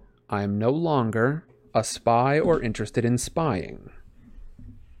me. I am no longer a spy or interested in spying.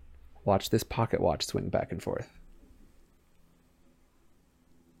 Watch this pocket watch swing back and forth.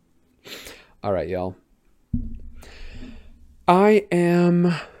 All right, y'all. I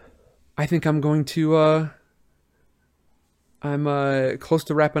think I'm going to, I'm close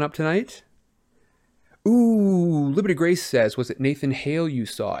to wrapping up tonight. Ooh, Liberty Grace says, was it Nathan Hale you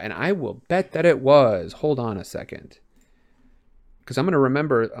saw? And I will bet that it was. Hold on a second. Because I'm going to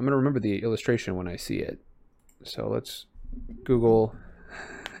remember the illustration when I see it. So let's Google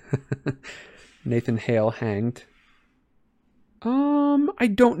Nathan Hale hanged. I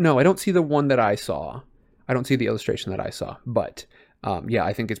don't know. I don't see the one that I saw. I don't see the illustration that I saw. But yeah,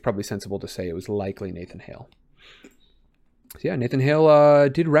 I think it's probably sensible to say it was likely Nathan Hale. So yeah, Nathan Hale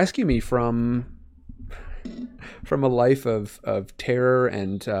did rescue me from a life of terror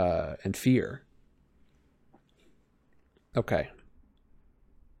and fear. Okay.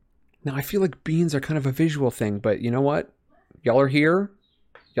 Now I feel like beans are kind of a visual thing, but you know what? Y'all are here.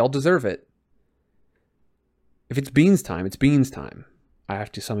 Y'all deserve it. If it's beans time, it's beans time. I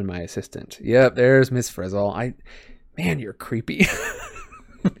have to summon my assistant. Yep, there's Miss Frizzle. Man, you're creepy.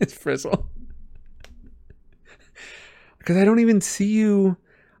 Miss Frizzle. Because I don't even see you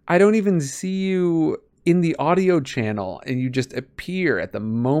in the audio channel, and you just appear at the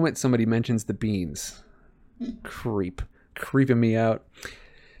moment somebody mentions the beans. Creeping me out.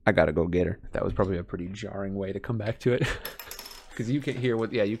 I gotta go get her. That was probably a pretty jarring way to come back to it. Because you can't hear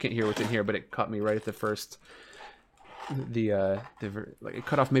what's in here, but it caught me right at the first. It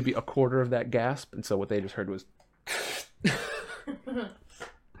cut off maybe a quarter of that gasp, and so what they just heard was.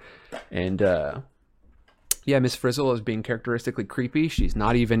 And yeah, Miss Frizzle is being characteristically creepy. She's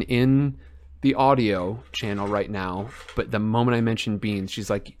not even in the audio channel right now, but the moment I mention beans, she's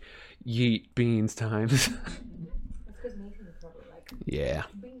like, yeet, beans times. Yeah.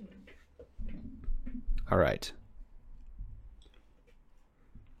 Bean. All right.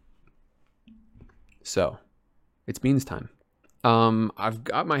 So, it's beans time. I've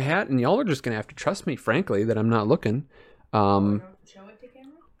got my hat, and y'all are just gonna have to trust me, frankly, that I'm not looking. Don't show it to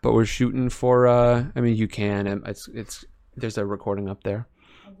camera. But we're shooting for. I mean, you can. It's. There's a recording up there.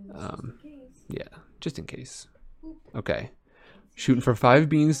 I'll do this just in case. Yeah, just in case. Okay. Shooting for 5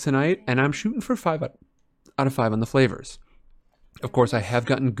 beans tonight, and I'm shooting for 5 out of 5 on the flavors. Of course, I have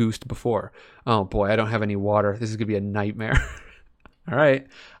gotten goosed before. Oh boy, I don't have any water. This is gonna be a nightmare. All right,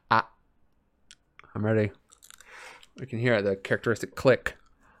 I'm ready. We can hear the characteristic click.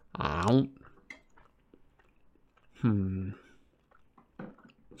 Ow. You're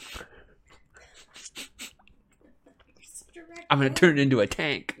such a raccoon. I'm gonna turn it into a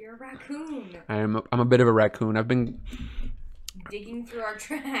tank. You're a raccoon. I'm a bit of a raccoon. I've been. Digging through our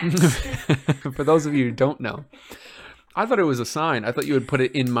trash. For those of you who don't know, I thought it was a sign. I thought you would put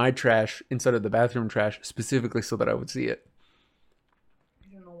it in my trash instead of the bathroom trash, specifically so that I would see it.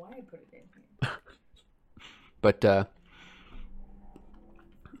 I don't know why I put it in here. But for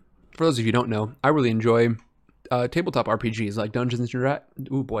those of you who don't know, I really enjoy tabletop RPGs like Dungeons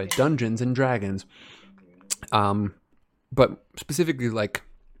and Dragons. But specifically, like,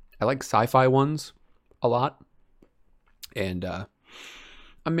 I like sci-fi ones a lot. And I'm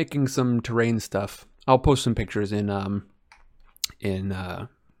making some terrain stuff. I'll post some pictures in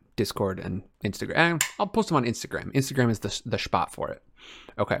Discord and Instagram. I'll post them on Instagram. Instagram is the spot for it.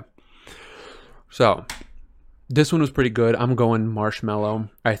 Okay. So this one was pretty good. I'm going marshmallow,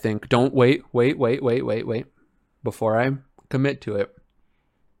 I think. Don't wait before I commit to it.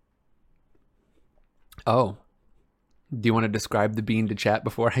 Oh. Do you want to describe the bean to chat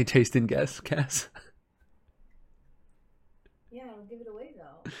before I taste and guess, Cass? Yeah, I'll give it away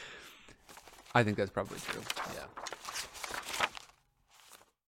though. I think that's probably true. Yeah.